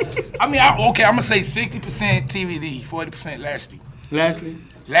 I mean, I'm gonna say 60% TVD, 40% Lashley.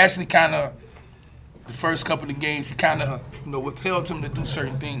 Lashley kind of, the first couple of games, he kind of, withheld him to do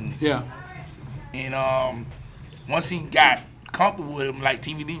certain things. Yeah. And once he got comfortable with him, like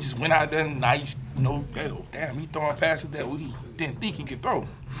TVD just went out there and now he's, damn, he throwing passes that we didn't think he could throw.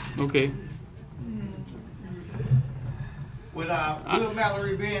 Okay. With Will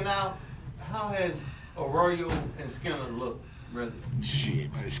Mallory being out, how has Arroyo and Skinner looked, really?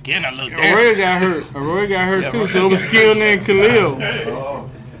 Shit, man, Skinner looked Arroyo got hurt too, so it was Skinner and Khalil.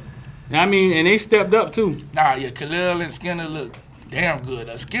 I mean, and they stepped up too. Nah, yeah, Khalil and Skinner look damn good.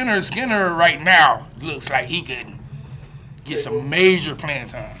 Skinner right now looks like he could get some major playing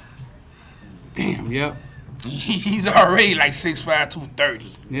time. Damn. Yep. He's already like 6'5", 230.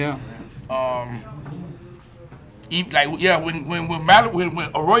 Yeah.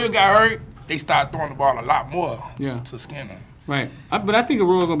 When Arroyo got hurt, they started throwing the ball a lot more to Skinner. Right. But I think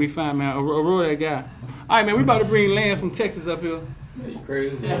Arroyo gonna be fine, man. Arroyo that guy. All right, man. We about to bring Lance from Texas up here. You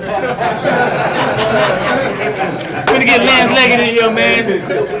crazy? We're gonna get Lance Legget in here, man.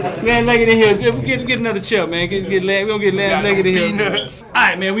 Lance Legget in here. Get another chair, man. We're gonna get Lance Legget in here. All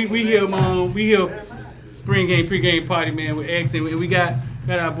right, man. We here, spring game, pre-game party, man, with X, and we got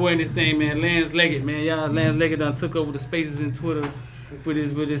our boy in this thing, man. Lance Legget, man. Y'all, Lance Legget done took over the spaces in Twitter with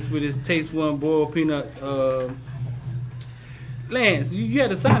his Taste One boiled peanuts. Lance, you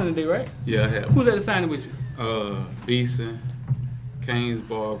had a signing today, right? Yeah, I had. Who's at the signing with you? Beeson, Canes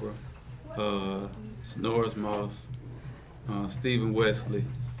Barber, Snorris Moss, Stephen Wesley.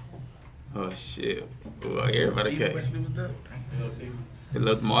 Oh shit! Well, everybody came. Wesley was there.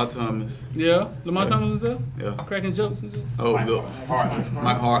 Lamar Thomas. Yeah, Lamar Thomas was there. Yeah, cracking jokes and shit. Oh, good.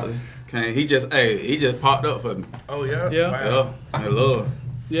 Mike Hartley. Came. He just popped up for me. Oh yeah. Yeah. Wow. Yeah. I love.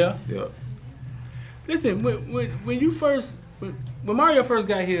 Yeah. Yeah. Listen, when you first. When Mario first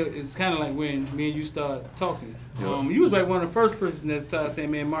got here, it's kind of like when me and you started talking. Yeah. You was like one of the first persons that started saying,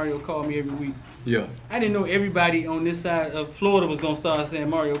 man, Mario called me every week. Yeah. I didn't know everybody on this side of Florida was going to start saying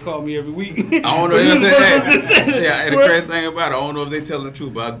Mario called me every week. I don't know. Yeah, and the crazy thing about it, I don't know if they telling the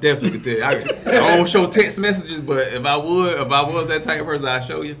truth, but I definitely could tell you. I don't show text messages, but if I was that type of person, I'd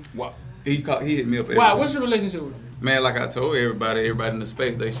show you. Wow. He hit me up. Wow, what's your relationship with him? Man, like I told everybody in the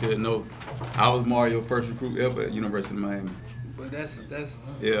space, they should know. I was Mario's first recruit ever at University of Miami. But that's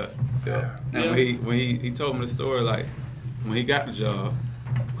yeah. And when he told me the story, like when he got the job,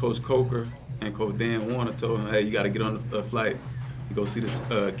 Coach Coker and Coach Dan Warner told him, hey, you got to get on the flight and go see this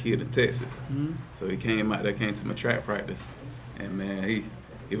kid in Texas. Mm-hmm. So he came out there, came to my track practice, and man,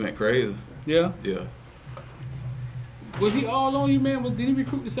 he went crazy. Yeah. Yeah. Was he all on you, man? Did he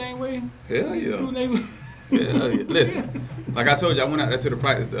recruit the same way? Hell yeah. Listen, like I told you, I went out there to the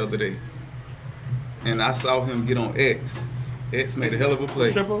practice the other day, and I saw him get on X. X made a hell of a play.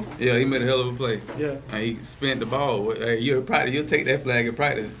 Triple? Yeah, he made a hell of a play. Yeah. And he spent the ball. Hey, you'll take that flag in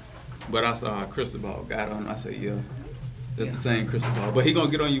practice. But I saw how Cristobal got on him. I said, yeah, that's the same Cristobal. But he gonna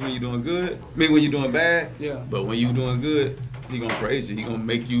get on you when you're doing good. I mean, when you're doing bad. Yeah. But when you're doing good, he gonna praise you. He gonna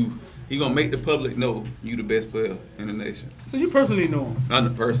make the public know you the best player in the nation. So you personally know him? I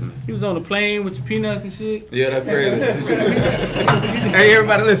know personally. He was on the plane with your peanuts and shit? Yeah, that's crazy. Hey,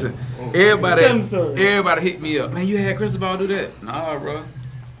 everybody, listen. Everybody hit me up. Man, you had Cristobal do that? Nah, bro.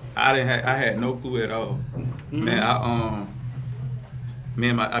 I had no clue at all. Mm-hmm.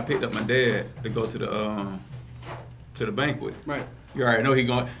 Man, I picked up my dad to go to the banquet. Right. You already know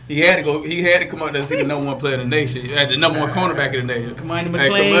he had to come out there and see the #1 player in the nation. He had the #1 cornerback in the nation. Commander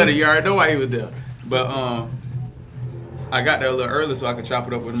McClain. Hey, you already know why he was there. But I got there a little early so I could chop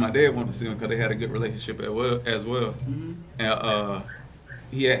it up with my dad. Wanted to see him because they had a good relationship as well. Mm-hmm. And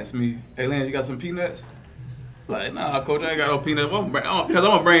he asked me, "Hey, Lance, you got some peanuts?" Like, nah, Coach, I ain't got no peanuts. Because I'm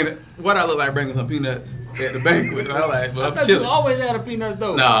gonna bring what I look like bringing some peanuts at the banquet. I like, but I thought you always had a peanuts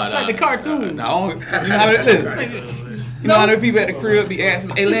though. Nah, like the cartoon. Nah, you know how it is. You know how many people at the crib be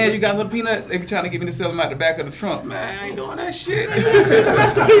asking me, "Hey, Lance, you got some peanuts?" They be trying to get me to sell them out the back of the trunk. Man, I ain't doing that shit. Man,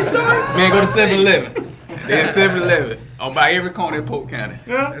 go to 7-Eleven. Then 7-Eleven. On by every corner in Polk County.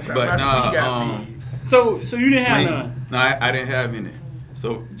 Yeah. But So you didn't have none? No, I didn't have any.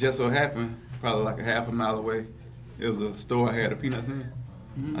 So just so happened, probably like a half a mile away, it was a store I had the peanuts in.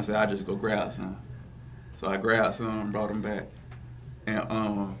 Mm-hmm. I said, I'll just go grab some. So I grabbed some, brought them back. And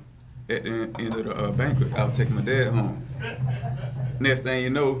at the end of the banquet, I was taking my dad home. Next thing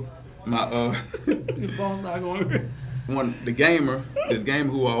you know, my your phone's not going. this gamer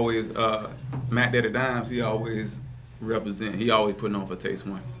who always Matt Daddy Dimes, he always represent. He always putting on for Taste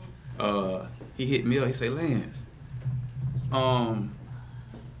One. He hit me up. He say, Lance,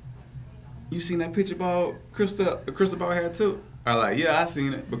 you seen that picture ball Cristobal had too? I like, yeah, I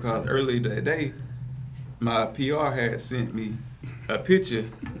seen it because earlier that day, my PR had sent me a picture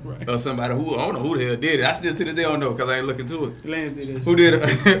of somebody who I don't know who the hell did it. I still to this day don't know because I ain't looking to it. Lance did it. Who did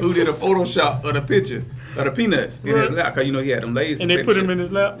a Photoshop of the picture of the peanuts in his lap? Cause you know he had them Lay's and potato they put chips. him in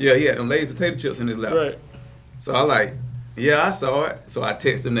his lap. Yeah, he had them Lay's potato chips in his lap. Right. So I like, yeah, I saw it. So I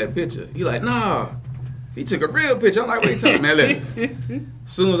texted him that picture. He like, nah. He took a real picture. I'm like, what you talking, man? Listen.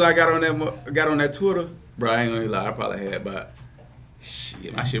 As soon as I got on that Twitter, bro, I ain't gonna lie, I probably had about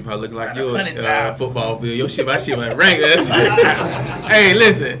shit. My shit probably look like your FOOTBALLVILLE. My shit like rank. Hey,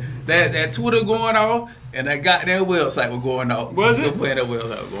 listen, that Twitter going off, And that goddamn website was going off. Was it? Playing that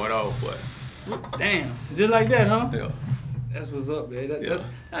website was going off, boy. Damn, just like that, huh? Yeah. That's what's up, man.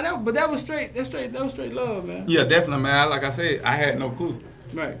 But that was straight. That was straight love, man. Yeah, definitely, man. Like I said, I had no clue.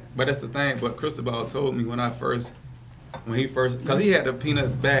 Right. But that's the thing. But Cristobal told me when he first, because he had the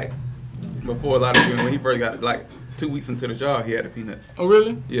peanuts back before a lot of people. When he first got it, like 2 weeks into the job, he had the peanuts. Oh,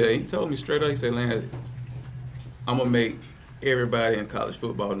 really? Yeah, he told me straight up. He said, "Lance, I'm gonna make everybody in college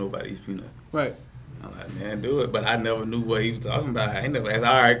football know about these peanuts." Right. I'm like, man, do it. But I never knew what he was talking about. I ain't never asked.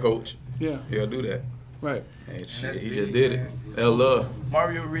 All right, coach. Yeah. He'll do that. Right. And shit, he big, just did man. it. L love.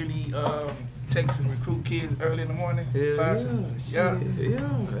 Mario really takes and recruit kids early in the morning. Yeah. Yeah.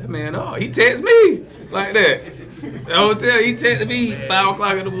 That man, he texts me like that. The hotel, he texted me 5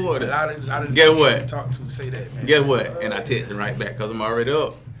 o'clock in the morning. A lot of Get what? Talk to say that, man. Guess what? And I text him right back because I'm already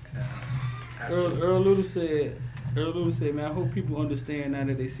up. Earl Little said, man, I hope people understand now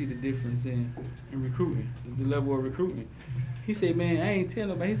that they see the difference in recruiting, the level of recruitment. He said, man, I ain't telling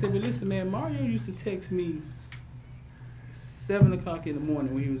nobody. He said, but listen, man, Mario used to text me 7 o'clock in the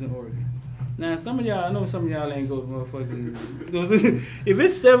morning when he was in Oregon. Now, some of y'all, I know some of y'all ain't go to motherfucking. If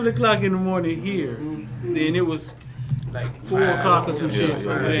it's 7 o'clock in the morning here, then it was like 4 o'clock or some shit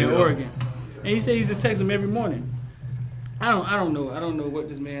in Oregon. And he said he used to text him every morning. I don't know what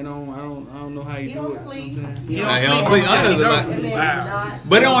this man on. I don't know how he do it. He don't sleep.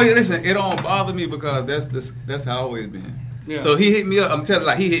 But it don't bother me because that's how I always been. Yeah. So he hit me up. I'm telling you,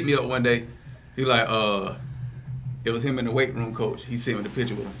 like he hit me up one day. He like, it was him in the weight room coach. He sent me the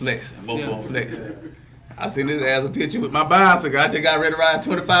picture with him flexing, both of them flexing. I seen his ass a picture with my bicycle. I just got ready to ride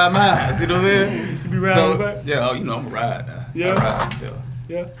 25 miles. You know what I'm saying? You be riding back? Yeah, you know I'm a ride now. Yeah. I ride still.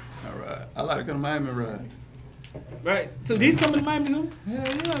 Yeah. I ride. I like to come to Miami and ride. Right. So these coming to Miami too? Yeah,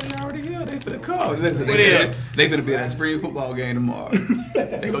 they already here. They finna come. Listen, they finna be at that spring football game tomorrow.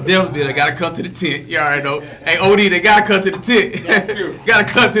 They gonna definitely be. They gotta come to the tent. You already know. Hey, OD, they gotta come to the tent. Gotta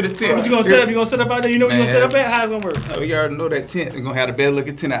come to the tent. What you gonna set up? You gonna set up out there? You know what you gonna set up at? How's it gonna work? Oh, you already know that tent. We're gonna have the best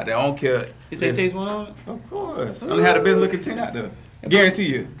looking tent out there. I don't care. Is that taste one on it? Of course. I'm gonna have the best looking tent out there. Guarantee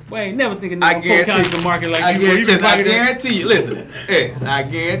you. Well, I ain't never thinking I that guarantee the market like you. I guarantee you. Listen, hey, I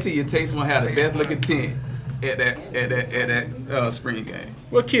guarantee you, Taste gonna have the best looking tent at that spring game.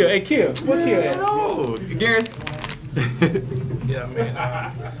 What kill? Hey, kill. What kill at? No, guarantee. Yeah,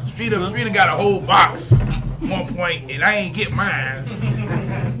 man. Streeter got a whole box at one point, and I ain't get mine.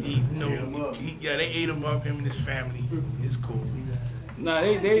 They ate him up, him and his family. It's cool. Nah,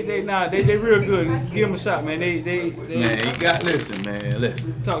 they real good. Give them a shot, man. They Man, you got listen.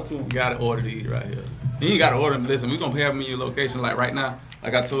 Talk to them. You gotta order these right here. You ain't gotta order them. Listen, we gonna have them in your location. Like right now,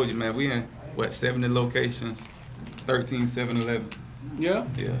 like I told you, man, we in 70 locations, 13 7-Eleven. Yeah.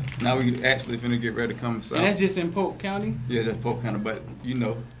 Yeah. Now we actually finna get ready to come south. And that's just in Polk County. Yeah, that's Polk County, but you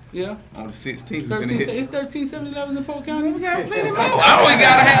know. Yeah. On the 16th, it's 13 7-Elevens in Polk County. We got plenty more. I only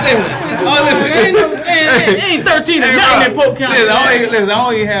gotta have this. Ain't 13 in Polk County. Listen, I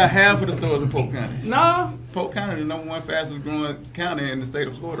only have half of the stores in Polk County. Nah. Polk County, the #1 fastest growing county in the state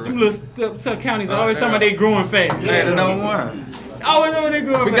of Florida. Them little counties always talking about they growing fast. Yeah, the #1. Always know they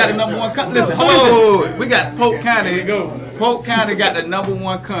growing fast. We got the #1 company. Listen, hold on. We got Polk County. Polk County got the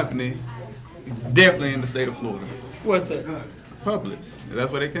 #1 company, definitely in the state of Florida. What's that? Publix.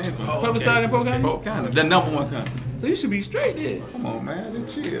 That's where they came from. Publix started in Polk County? Polk County, the #1 company. So you should be straight then. Come on, man,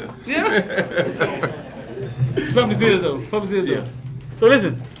 just chill. Yeah. Publix is though. Publix is though. Yeah. So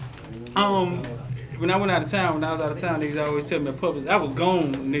listen, when I was out of town, they used to always tell me that Publix, I was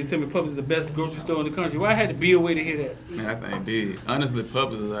gone, and they tell me Publix is the best grocery store in the country. Well, I had to be a way to hear that. Man, that thing big. Honestly,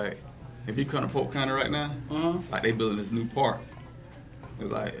 Publix is like, if you come to Polk County right now, like they building this new park.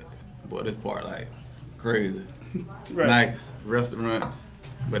 It's like, boy, this park like crazy. Right. Nice restaurants.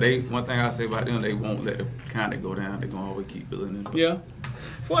 But one thing I say about them, they won't let the county go down. They're gonna always keep building it. Yeah.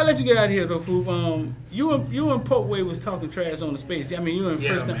 Before I let you get out of here, though, Foop, you and Polkway was talking trash on the space. I mean, you and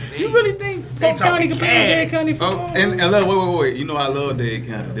first time. You really think Polk County can play Dade County football? And look, wait. You know I love Dade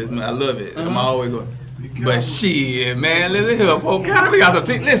County. I love it. I'm always going. But shit, man, listen here, Polk County, we got some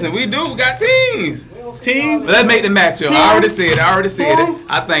teams. Listen, we got teams. Team? Let's make the matchup. I already said it.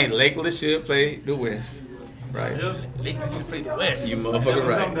 I think Lakeland should play the West. Right. Lakeland should play the West. You motherfucker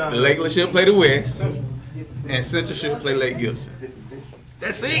right. Lakeland should play the West. And Central should play Lake Gibson.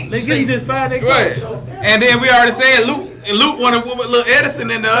 That's it. Lake Gibson just fired their coach. And then we already said Luke wanted to put little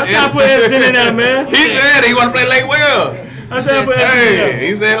Edison in there. I can't put Edison in there, man. He said he want to play Lake Wells. I said put Edison in there.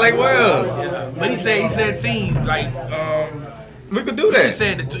 He said Lake Wells. Yeah. But he said teams like we could do that. He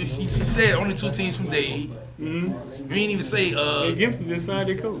said only 2 teams from Dade. You ain't even say Lake Gibson just fired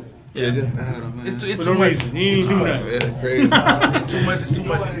their coach. Yeah, just man. It's too much. He ain't do nothing. Yeah, crazy. It's too much. It's too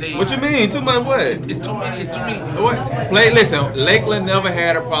much indeed. What you mean? Too much what? It's too many. It's too many. What? Listen, Lakeland never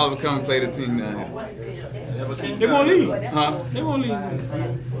had a problem come and play the team down here. They won't leave. Huh? They won't leave.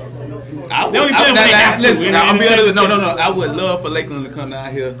 They only play when they have to. Listen, I'm be honest. No. I would love for Lakeland to come down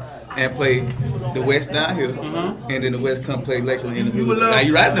here and play the West down here, and then the West come play Lakeland in the hood. Now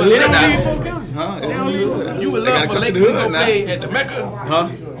you right in the hood now. You would love for Lakeland to go play at the Mecca. Huh?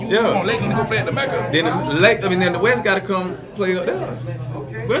 You want Lakeland to go play at the Mecca? Then the West got to come play up there.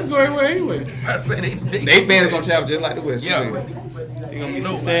 West go everywhere anyway. I say they fans gonna travel just like the West. Yeah. They gonna be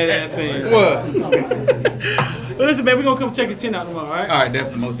some sad ass fans. What? So listen, man, we gonna come check your tent out tomorrow, all right? All right,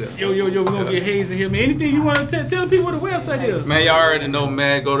 definitely, most definitely. Yo, we gonna get Hayes in here, man. Anything you want to tell people what the website is? Man, y'all already know,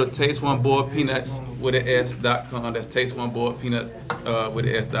 man. Go to tasteoneboardpeanuts with an S.com. That's tasteoneboardpeanuts with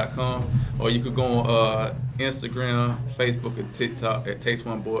an S.com. Or you could go on Instagram, Facebook, and TikTok at Taste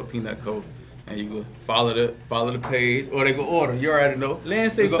One Board Peanut Co. And you can follow the page, or they go order. You already know.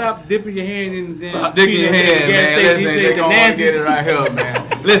 Lance say stop dipping your hand in. Stop dipping your hand, man. Listen, they gonna get it right here,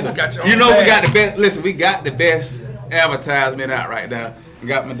 man. Listen, you know we got the best. Listen, we got the best advertisement out right now. We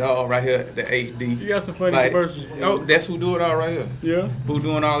got my dog right here, the HD. You got some funny commercials. Oh, that's who do it all right here. Yeah. Who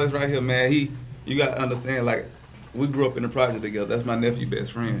doing all this right here, man? You got to understand, like, we grew up in the project together. That's my nephew,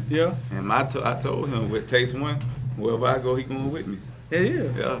 best friend. Yeah. And I told him with Taste One, wherever I go, he going with me.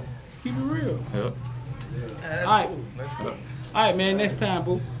 Yeah. Keep it real. Yep. That's all right. Cool. That's cool. All right, man. Next time,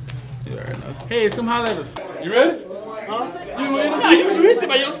 boo. You already know. Hey, come holler at us. You ready? Nah, you can do this shit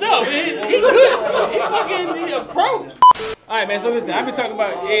by yourself, man. He good. He a pro. All right, man. So listen, I've been talking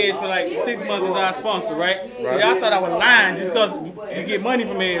about Edge for like 6 months as our sponsor, right? Y'all thought I was lying just because you get money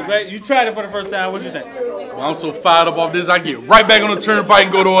from Edge, right? You tried it for the first time. What you think? Well, I'm so fired up off this, I get right back on the turnpike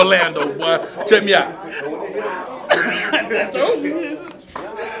and go to Orlando, boy. Check me out.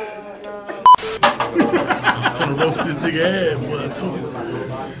 I'm gonna roast this nigga ass, boy. So,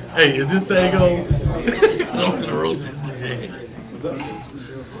 hey, is this thing on? I'm gonna roast this nigga ass.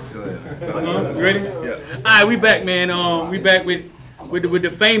 You ready? Yeah. All right, we back, man. We back with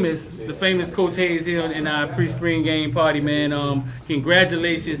the famous Coach Hayes here in our pre-spring game party, man.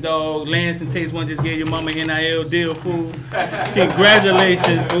 Congratulations, dog. Lance and Taste One just gave your mama NIL deal, fool.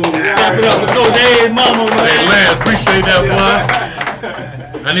 Congratulations, fool. Chop it up for Coach Hayes, mama, man. Hey, Lance, appreciate that, boy.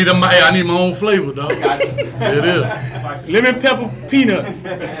 I need my own flavor, dog. There it is. Lemon pepper peanuts.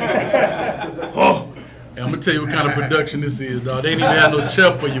 Oh. I'm gonna tell you what kind of production this is, dog. They ain't even have no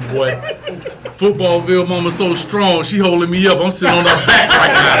chef for you, boy. Footballville mama so strong, she holding me up. I'm sitting on her back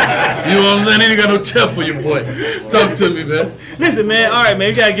right now. You know what I'm saying? They ain't got no chef for you, boy. Talk to me, man. Listen, man. All right, man.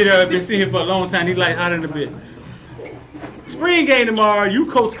 You gotta get her. I've been sitting here for a long time. He's like hot in the bit. Spring game tomorrow. You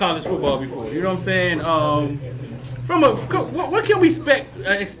coached college football before. You know what I'm saying? What can we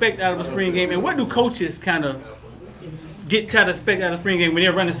expect out of a spring game, and what do coaches kind of try to expect out of spring game when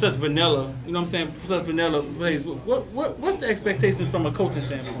they're running such vanilla? You know what I'm saying? Such vanilla plays. What's the expectations from a coaching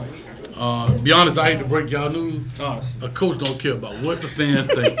standpoint? Be honest, I hate to break y'all news. A coach don't care about what the fans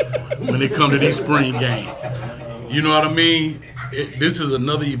think when they come to these spring games. You know what I mean? This is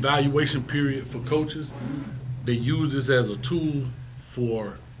another evaluation period for coaches. They use this as a tool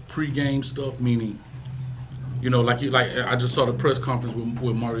for pre-game stuff, meaning, you know, like I just saw the press conference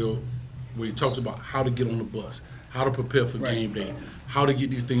with Mario, where he talks about how to get on the bus, how to prepare for game day, how to get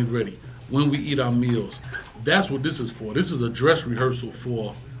these things ready, when we eat our meals. That's what this is for. This is a dress rehearsal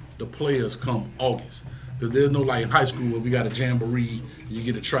for the players come August. Because there's no, like in high school where we got a jamboree and you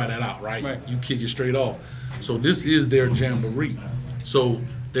get to try that out, right? You kick it straight off. So this is their jamboree. So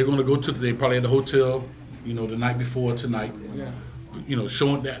they're going to go to, they probably at the hotel, you know, the night before tonight. Yeah. You know,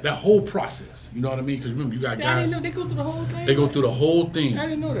 showing that whole process. You know what I mean? Because remember, you got guys. I didn't know they go through the whole thing. They go through the whole thing. I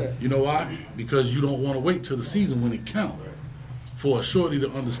didn't know that. You know why? Because you don't want to wait till the season when it counts. For a shorty to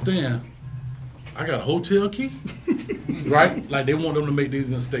understand, I got a hotel key, right? Like they want them to make these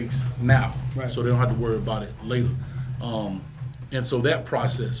mistakes now, so they don't have to worry about it later. And so that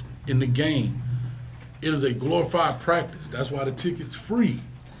process in the game, it is a glorified practice. That's why the ticket's free.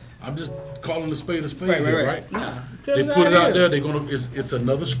 I'm just calling the spade a spade, right? Nah, they put it out there. They're gonna. It's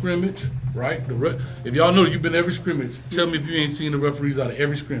another scrimmage, right? If y'all know you've been every scrimmage, tell me if you ain't seen the referees out of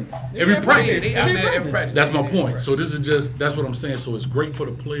every scrimmage, every practice. Every practice. That's my point. So this is just that's what I'm saying. So it's great for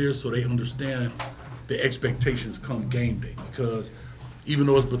the players, so they understand the expectations come game day. Because even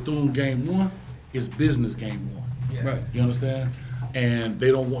though it's Bethune game one, it's business game one. Yeah. Right. You understand? And they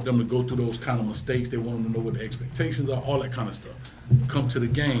don't want them to go through those kind of mistakes. They want them to know what the expectations are, all that kind of stuff. Come to the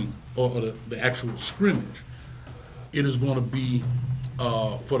game or the actual scrimmage. It is going to be,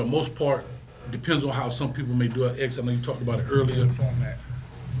 for the most part, depends on how some people may do it. I know you talked about it earlier.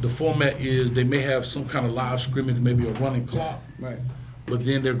 the format is they may have some kind of live scrimmage, maybe a running clock. Right. But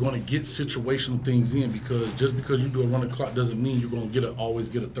then they're going to get situational things in because just because you do a running clock doesn't mean you're going to always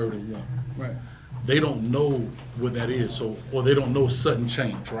get a 3rd and 1. Right. They don't know what that is, or they don't know sudden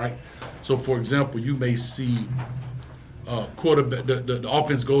change, right? So, for example, you may see quarterback, the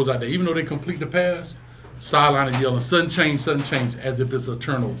offense goes out there, even though they complete the pass, sideline is yelling sudden change, as if it's a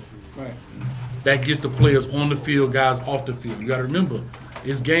turnover. Right. That gets the players on the field, guys off the field. You got to remember,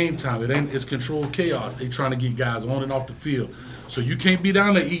 it's game time. It's controlled chaos. They trying to get guys on and off the field. So you can't be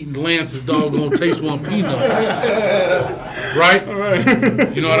down there eating Lance's doggone taste one peanuts. Right?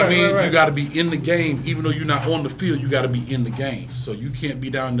 You know what I mean? You got to be in the game. Even though you're not on the field, you got to be in the game. So you can't be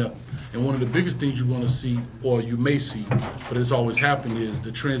down there. And one of the biggest things you're going to see, or you may see, but it's always happened, is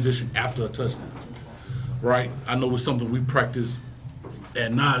the transition after a touchdown. Right? I know it's something we practice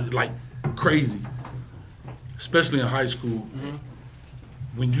at night like crazy, especially in high school.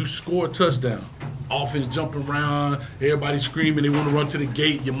 When you score a touchdown, offense jumping around, everybody screaming, they want to run to the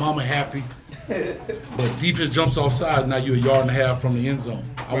gate, your mama happy. But defense jumps offside, now you're a yard and a half from the end zone.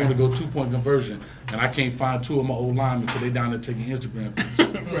 I want to go 2-point conversion, and I can't find 2 of my old linemen because they down there taking Instagram pictures.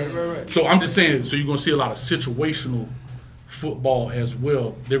 Right. So I'm just saying, so you're going to see a lot of situational football as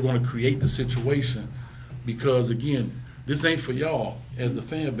well. They're going to create the situation because, again, this ain't for y'all as the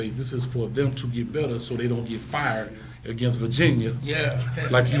fan base. This is for them to get better so they don't get fired against Virginia,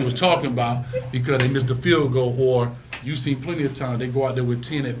 like you was talking about, because they missed the field goal, or you've seen plenty of times they go out there with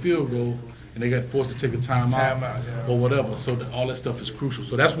 10 at field goal and they got forced to take a timeout or whatever. So all that stuff is crucial.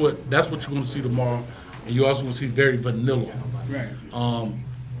 So that's what you're going to see tomorrow, and you're also going to see very vanilla. Right.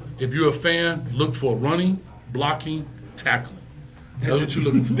 If you're a fan, look for running, blocking, tackling. That's what you're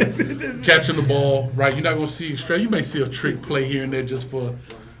looking for. Catching the ball, right? You're not going to see extra. You may see a trick play here and there just for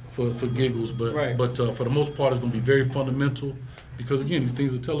giggles, but for the most part, it's going to be very fundamental because, again, these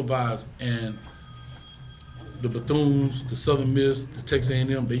things are televised, and the Bethunes, the Southern Miss, the Texas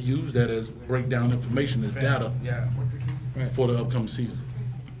A&M, they use that as breakdown information, as data for the upcoming season.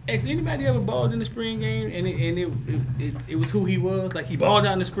 Anybody ever balled in the spring game and it was who he was? Like he balled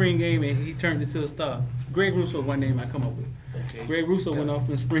out in the spring game and he turned into a star. Greg Russo, one name I come up with. Okay. Greg Russo went off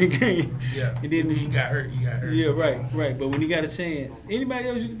in the spring game. Yeah. And then he got hurt. Yeah, right. But when he got a chance, anybody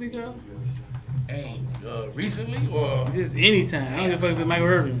else you can think of? Recently or just anytime. I don't give a fuck if it's Michael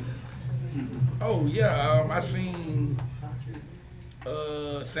Irvin. Oh yeah, I seen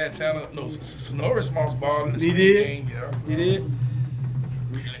Santana. No, Sonoris Moss ball in the spring game. Yeah, he did.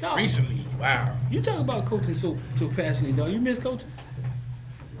 Recently, wow. You talk about coaching so passionately, though. You miss coaching?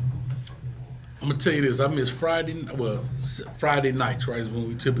 I'm gonna tell you this. I miss Friday nights, right, is when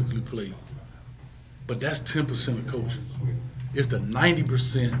we typically play. But that's 10% of coaching. It's the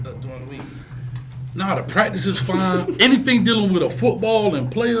 90% during the week. Nah, the practice is fine. Anything dealing with a football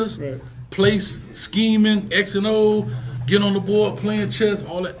and players, place, scheming, X and O, get on the board, playing chess,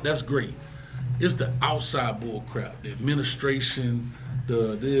 all that, that's great. It's the outside bull crap, the administration,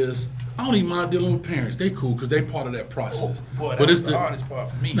 this. I don't even mind dealing with parents. They cool because they part of that process. Boy, but it's the hardest part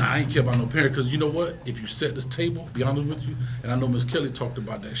for me. Nah, I ain't care about no parent because you know what? If you set this table, be honest with you, and I know Miss Kelly talked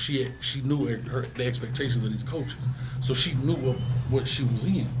about that. She knew the expectations of these coaches, so she knew what she was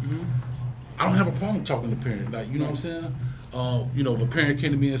in. I don't have a problem talking to parents. Like, you know what I'm saying? If a parent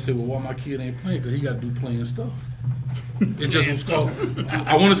came to me and said, "Well, why my kid ain't playing? Because he got to do playing stuff." It just was called.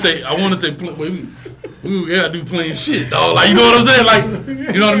 I want to say. We gotta do playing shit, dog. Like, you know what I'm saying? Like,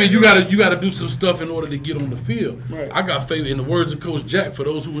 you know what I mean? You gotta do some stuff in order to get on the field. Right. I got favorite in the words of Coach Jack. For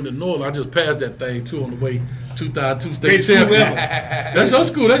those who in the North, I just passed that thing too on the way. 2002 state champion. That's your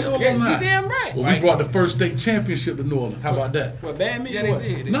school. That's your alumni. You damn right. Well, we brought the first state championship to New Orleans. How about that? What, badminton? Yeah,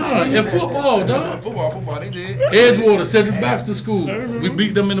 they did. Nah, in football, dog. Football, they did. Edgewater, Cedric Baxter School. We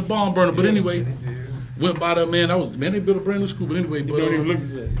beat them in the barn burner. But anyway, went by there, man. They built a brand new school. But anyway,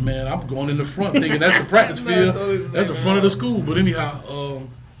 man, I'm going in the front thinking that's the practice field. That's the front of the school. But anyhow,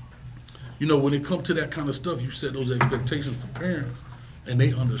 when it comes to that kind of stuff, you set those expectations for parents, and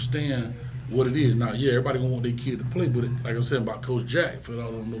they understand what it is. Now, yeah, everybody gonna want their kid to play, but like I was saying about Coach Jack, for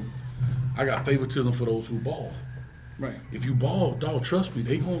those who don't know, I got favoritism for those who ball. Right. If you ball, dog, trust me,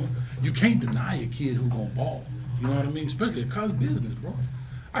 you can't deny a kid who gonna ball. You know what I mean? Especially in college business, bro.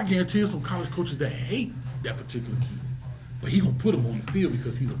 I guarantee you some college coaches that hate that particular kid, but he gonna put him on the field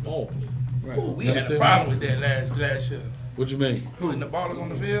because he's a ball player. Right. Ooh, we had a problem with that last year. What you mean? Putting the ballers on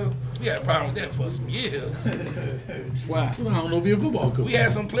the field. We had a problem with that for some years. Why? Well, I don't know if you're a football coach. We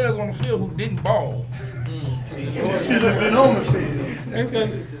had some players on the field who didn't ball. You should have been on the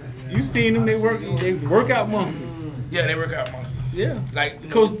field. You seen them? They work out monsters. Yeah, they work out monsters. Yeah. Like, you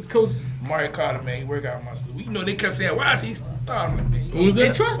know, Coach Mario Carter, man, he work out my stuff. You know, they kept saying, why is he starting? Like, man, Who was that?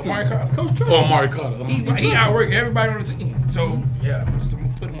 They trust him. Mario Carter. Coach trust Oh, him. Mario Carter. He outworked everybody on the team. So, yeah, I'm going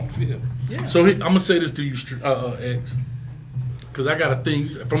to put him on the field. Yeah. So I'm gonna say this to you, X, because I got to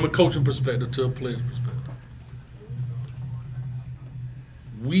think from a coaching perspective to a player's perspective.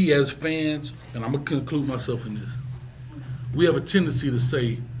 We as fans, and I'm gonna conclude myself in this, we have a tendency to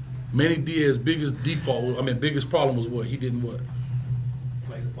say Manny Diaz's biggest biggest problem was what? He didn't what?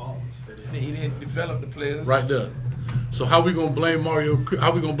 Play the ball. He didn't develop the players. Right there. So how we gonna blame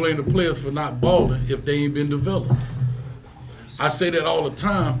how we gonna blame the players for not balling if they ain't been developed? I say that all the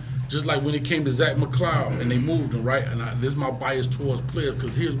time, just like when it came to Zach McLeod and they moved him, right? And this is my bias towards players,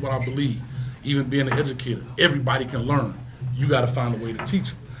 because here's what I believe. Even being an educator, everybody can learn. You got to find a way to teach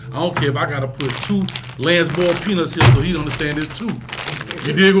them. I don't care if I got to put 2 Lance Boyle peanuts here so he don't understand this too.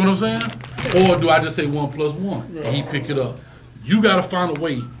 You dig what I'm saying? Or do I just say 1 + 1 and he pick it up? You got to find a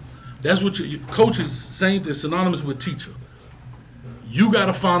way. That's what your coach is saying. It's synonymous with teacher. You got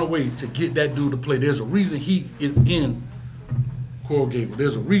to find a way to get that dude to play. There's a reason he is in Coral Gable.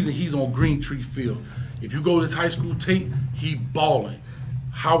 There's a reason he's on Green Tree Field. If you go to his high school tape, he balling.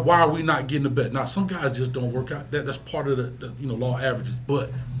 Why are we not getting the bet? Now, some guys just don't work out. That's part of the law of averages. But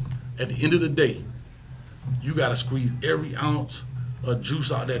at the end of the day, you got to squeeze every ounce of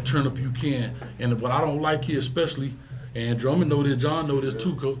juice out that turnip you can. And what I don't like here, especially, and Drummond know this, John know this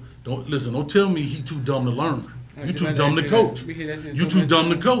too, Coach. Don't tell me he too dumb to learn. You too dumb to coach. You too dumb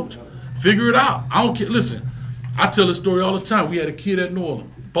to coach. Figure it out. I don't care. Listen, I tell this story all the time. We had a kid at New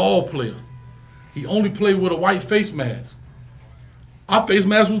Orleans, ball player. He only played with a white face mask. Our face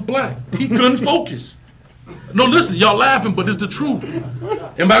mask was black. He couldn't focus. No, listen, y'all laughing, but it's the truth.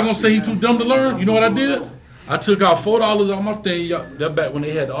 Am I gonna say he too dumb to learn? You know what I did? I took out $4 out my thing. That back when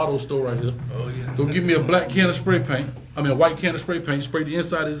they had the auto store right here. Oh yeah. Go give me a black can of spray paint. A white can of spray paint. Spray the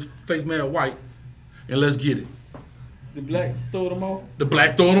inside of his face mask white, and let's get it. The black throw them off. The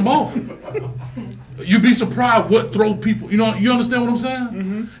black throwing them off. You'd be surprised what throw people. You understand what I'm saying?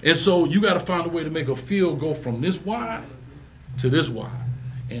 Mm-hmm. And so you got to find a way to make a field go from this wide to this wide,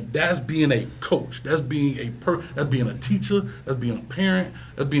 and that's being a coach. That's being that's being a teacher. That's being a parent.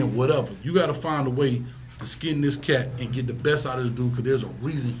 That's being whatever. You got to find a way to skin this cat and get the best out of the dude, because there's a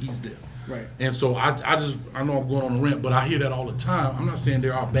reason he's there. Right. And so I know I'm going on a rant, but I hear that all the time. I'm not saying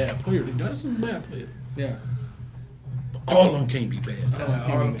there are bad players. There's some bad players. Yeah. All of them can't be bad.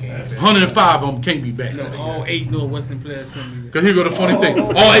 All of them can't be bad. 105 of them can't be bad. No, all 8 Northwestern players can't be bad. Because here go the funny thing.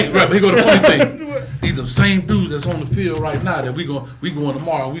 All 8, right, but here go the funny thing. These are the same dudes that's on the field right now that we going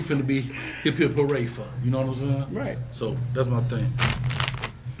tomorrow. We finna be hip hooray for. You know what I'm saying? Right. So that's my thing.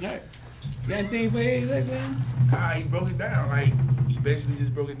 Right. Got anything for Zach, man? He broke it down. Like, he basically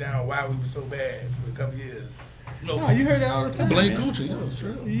just broke it down why we were so bad for a couple years. No, you heard that all the time. Blame coaching, yeah,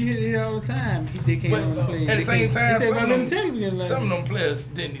 sure. You hear it all the time. They came on the play. At the same time, some of them players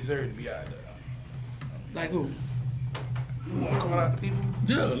didn't deserve to be out there. Like who? You want to call out the people?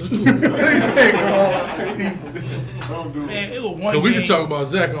 Yeah, let's do it. Man, it was one game. We can talk about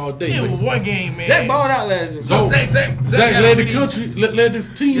Zach all day. It was one game, man. Zach balled out last year. So Zach led the country, led this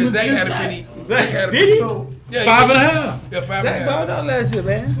team. Yeah, Zach had a pretty. Did he? Yeah, 5.5. Yeah, 5.5. Zach balled out last year,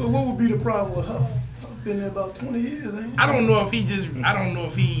 man. So what would be the problem with Huff? Huff been there about 20 years, ain't he? I don't know if he.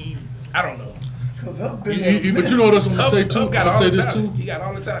 I don't know. Because Huff been there. But you know what else I'm going to say, too? I'm going to say this, too. He got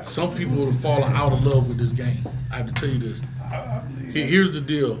all the time. Some people are falling out of love with this game. I have to tell you this. Here's the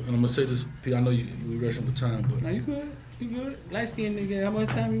deal, and I'm going to say this, P. I know we rushing for time, but. No, you good. You good. Light skinned nigga, how much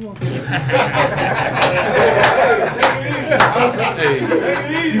time you want? Hey,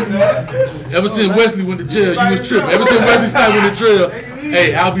 ever since Wesley went to jail, you was tripping. Ever since Wesley Snipes went to jail,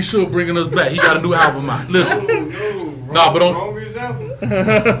 hey, I'll be sure bringing us back. He got a new album out. Listen. Nah, but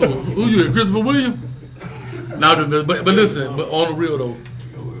who you, Cristobal Williams? Nah, but listen, but on the real though,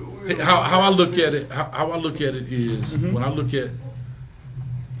 how I look at it, how I look at it is when I look at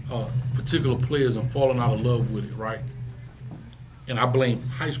particular players and falling out of love with it, right? And I blame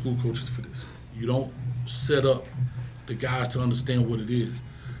high school coaches for this. You don't set up the guys to understand what it is.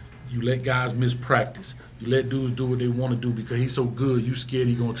 You let guys miss practice. You let dudes do what they want to do because he's so good, you scared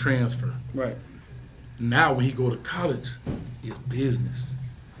he's going to transfer. Right. Now when he go to college, it's business.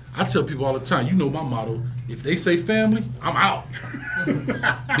 I tell people all the time, you know my motto, if they say family, I'm out.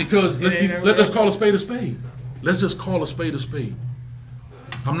 Because let's call a spade a spade. Let's just call a spade a spade.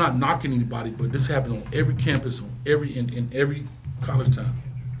 I'm not knocking anybody, but this happens on every campus, in every college town.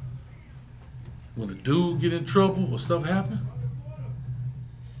 When a dude get in trouble or stuff happen,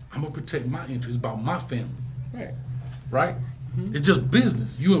 I'm gonna protect my interests. It's about my family. Right. Right? It's just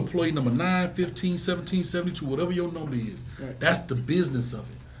business. You employee number 9, 15, 17, 72, whatever your number is. Right. That's the business of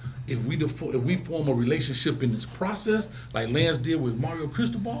it. If we form a relationship in this process, like Lance did with Mario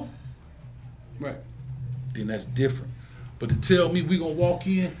Cristobal, right, then that's different. But to tell me we gonna walk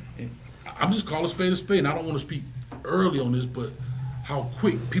in, and I'm just calling a spade, and I don't want to speak early on this, but how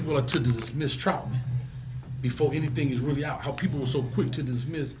quick people are to dismiss Troutman before anything is really out. How people were so quick to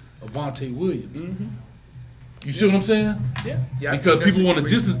dismiss Avante Williams. Mm-hmm. You see what I'm saying? Yeah. Because people want to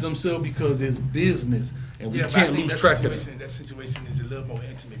distance themselves because it's business, and we can't lose track of it. That situation is a little more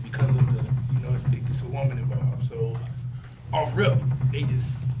intimate because of the, it's a woman involved. So off rip, they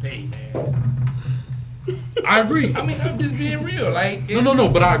just, hey man. I agree. I mean, I'm just being real. Like, no,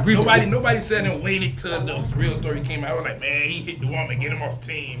 but I agree. Nobody sat and waited till the real story came out. I was like, man, he hit the woman, get him off the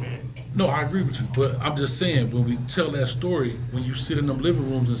team, man. No, I agree with you, but I'm just saying, when we tell that story, when you sit in them living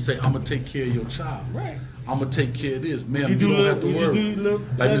rooms and say, I'm gonna take care of your child, right? I'm gonna take care of this, man. You don't have to worry.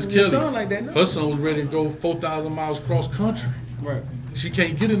 Like Miss Kelly, her son was ready to go 4,000 miles cross country. Right. She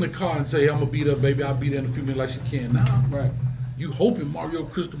can't get in the car and say, I'm gonna beat up, baby. I'll be there in a few minutes like she can now. Right. You hoping Mario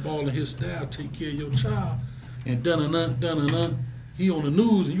Cristobal and his staff take care of your child, and dun-dun-dun, he on the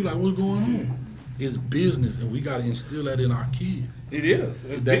news, and you like, what's going on? It's business, and we gotta instill that in our kids. It is.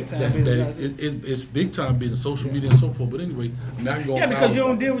 It's big time business. It's big time business, social media and so forth. But anyway, I mean, I can go. Yeah, because you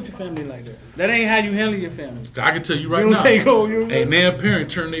don't deal with your family like that. That ain't how you handle your family. I can tell you right now. Ain't nan parent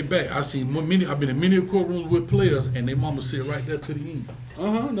turn their back. I've been in many courtrooms with players, and their mama sit right there to the end.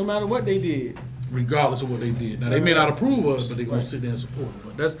 No matter what they did. Regardless of what they did. Now they may not approve of it, but they gonna sit there and support it.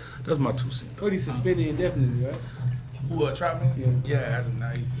 But that's my 2 cents. What, he's suspended indefinitely, right? Who, Troutman? Yeah, as of now,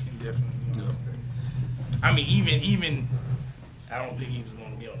 he's indefinitely. I mean, even I don't think he was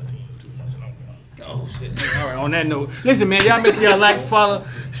going to be on the team too much longer. Oh shit! All right. On that note, listen, man, y'all make sure y'all like, follow,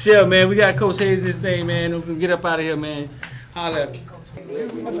 share, man. We got Coach Hayes this thing, man. We can get up out of here, man. Holla at me.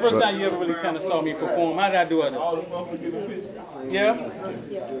 What's the first time you ever really kind of saw me perform? How did I do it? Yeah?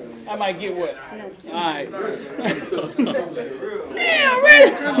 I might get what? No. All right. Damn,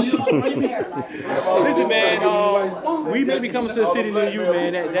 listen, man, we may be coming to a city near you,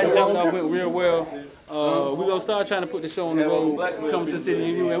 man. That jump off went real well. We're going to start trying to put the show on the road, coming to the city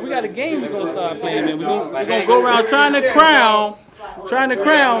near you. And we got a game we're going to start playing, man. We're going to go around trying to crown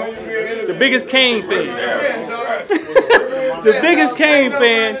the biggest Kane fan. The biggest Kane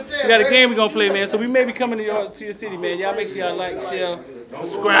fan. We got a game we're gonna play, man. So we may be coming to your city, man. Y'all make sure y'all like, share,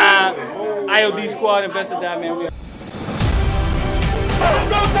 subscribe. IOD Squad, investor down, man. We're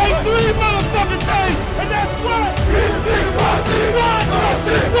gonna take 3 motherfucking days, and that's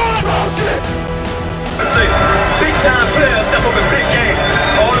what?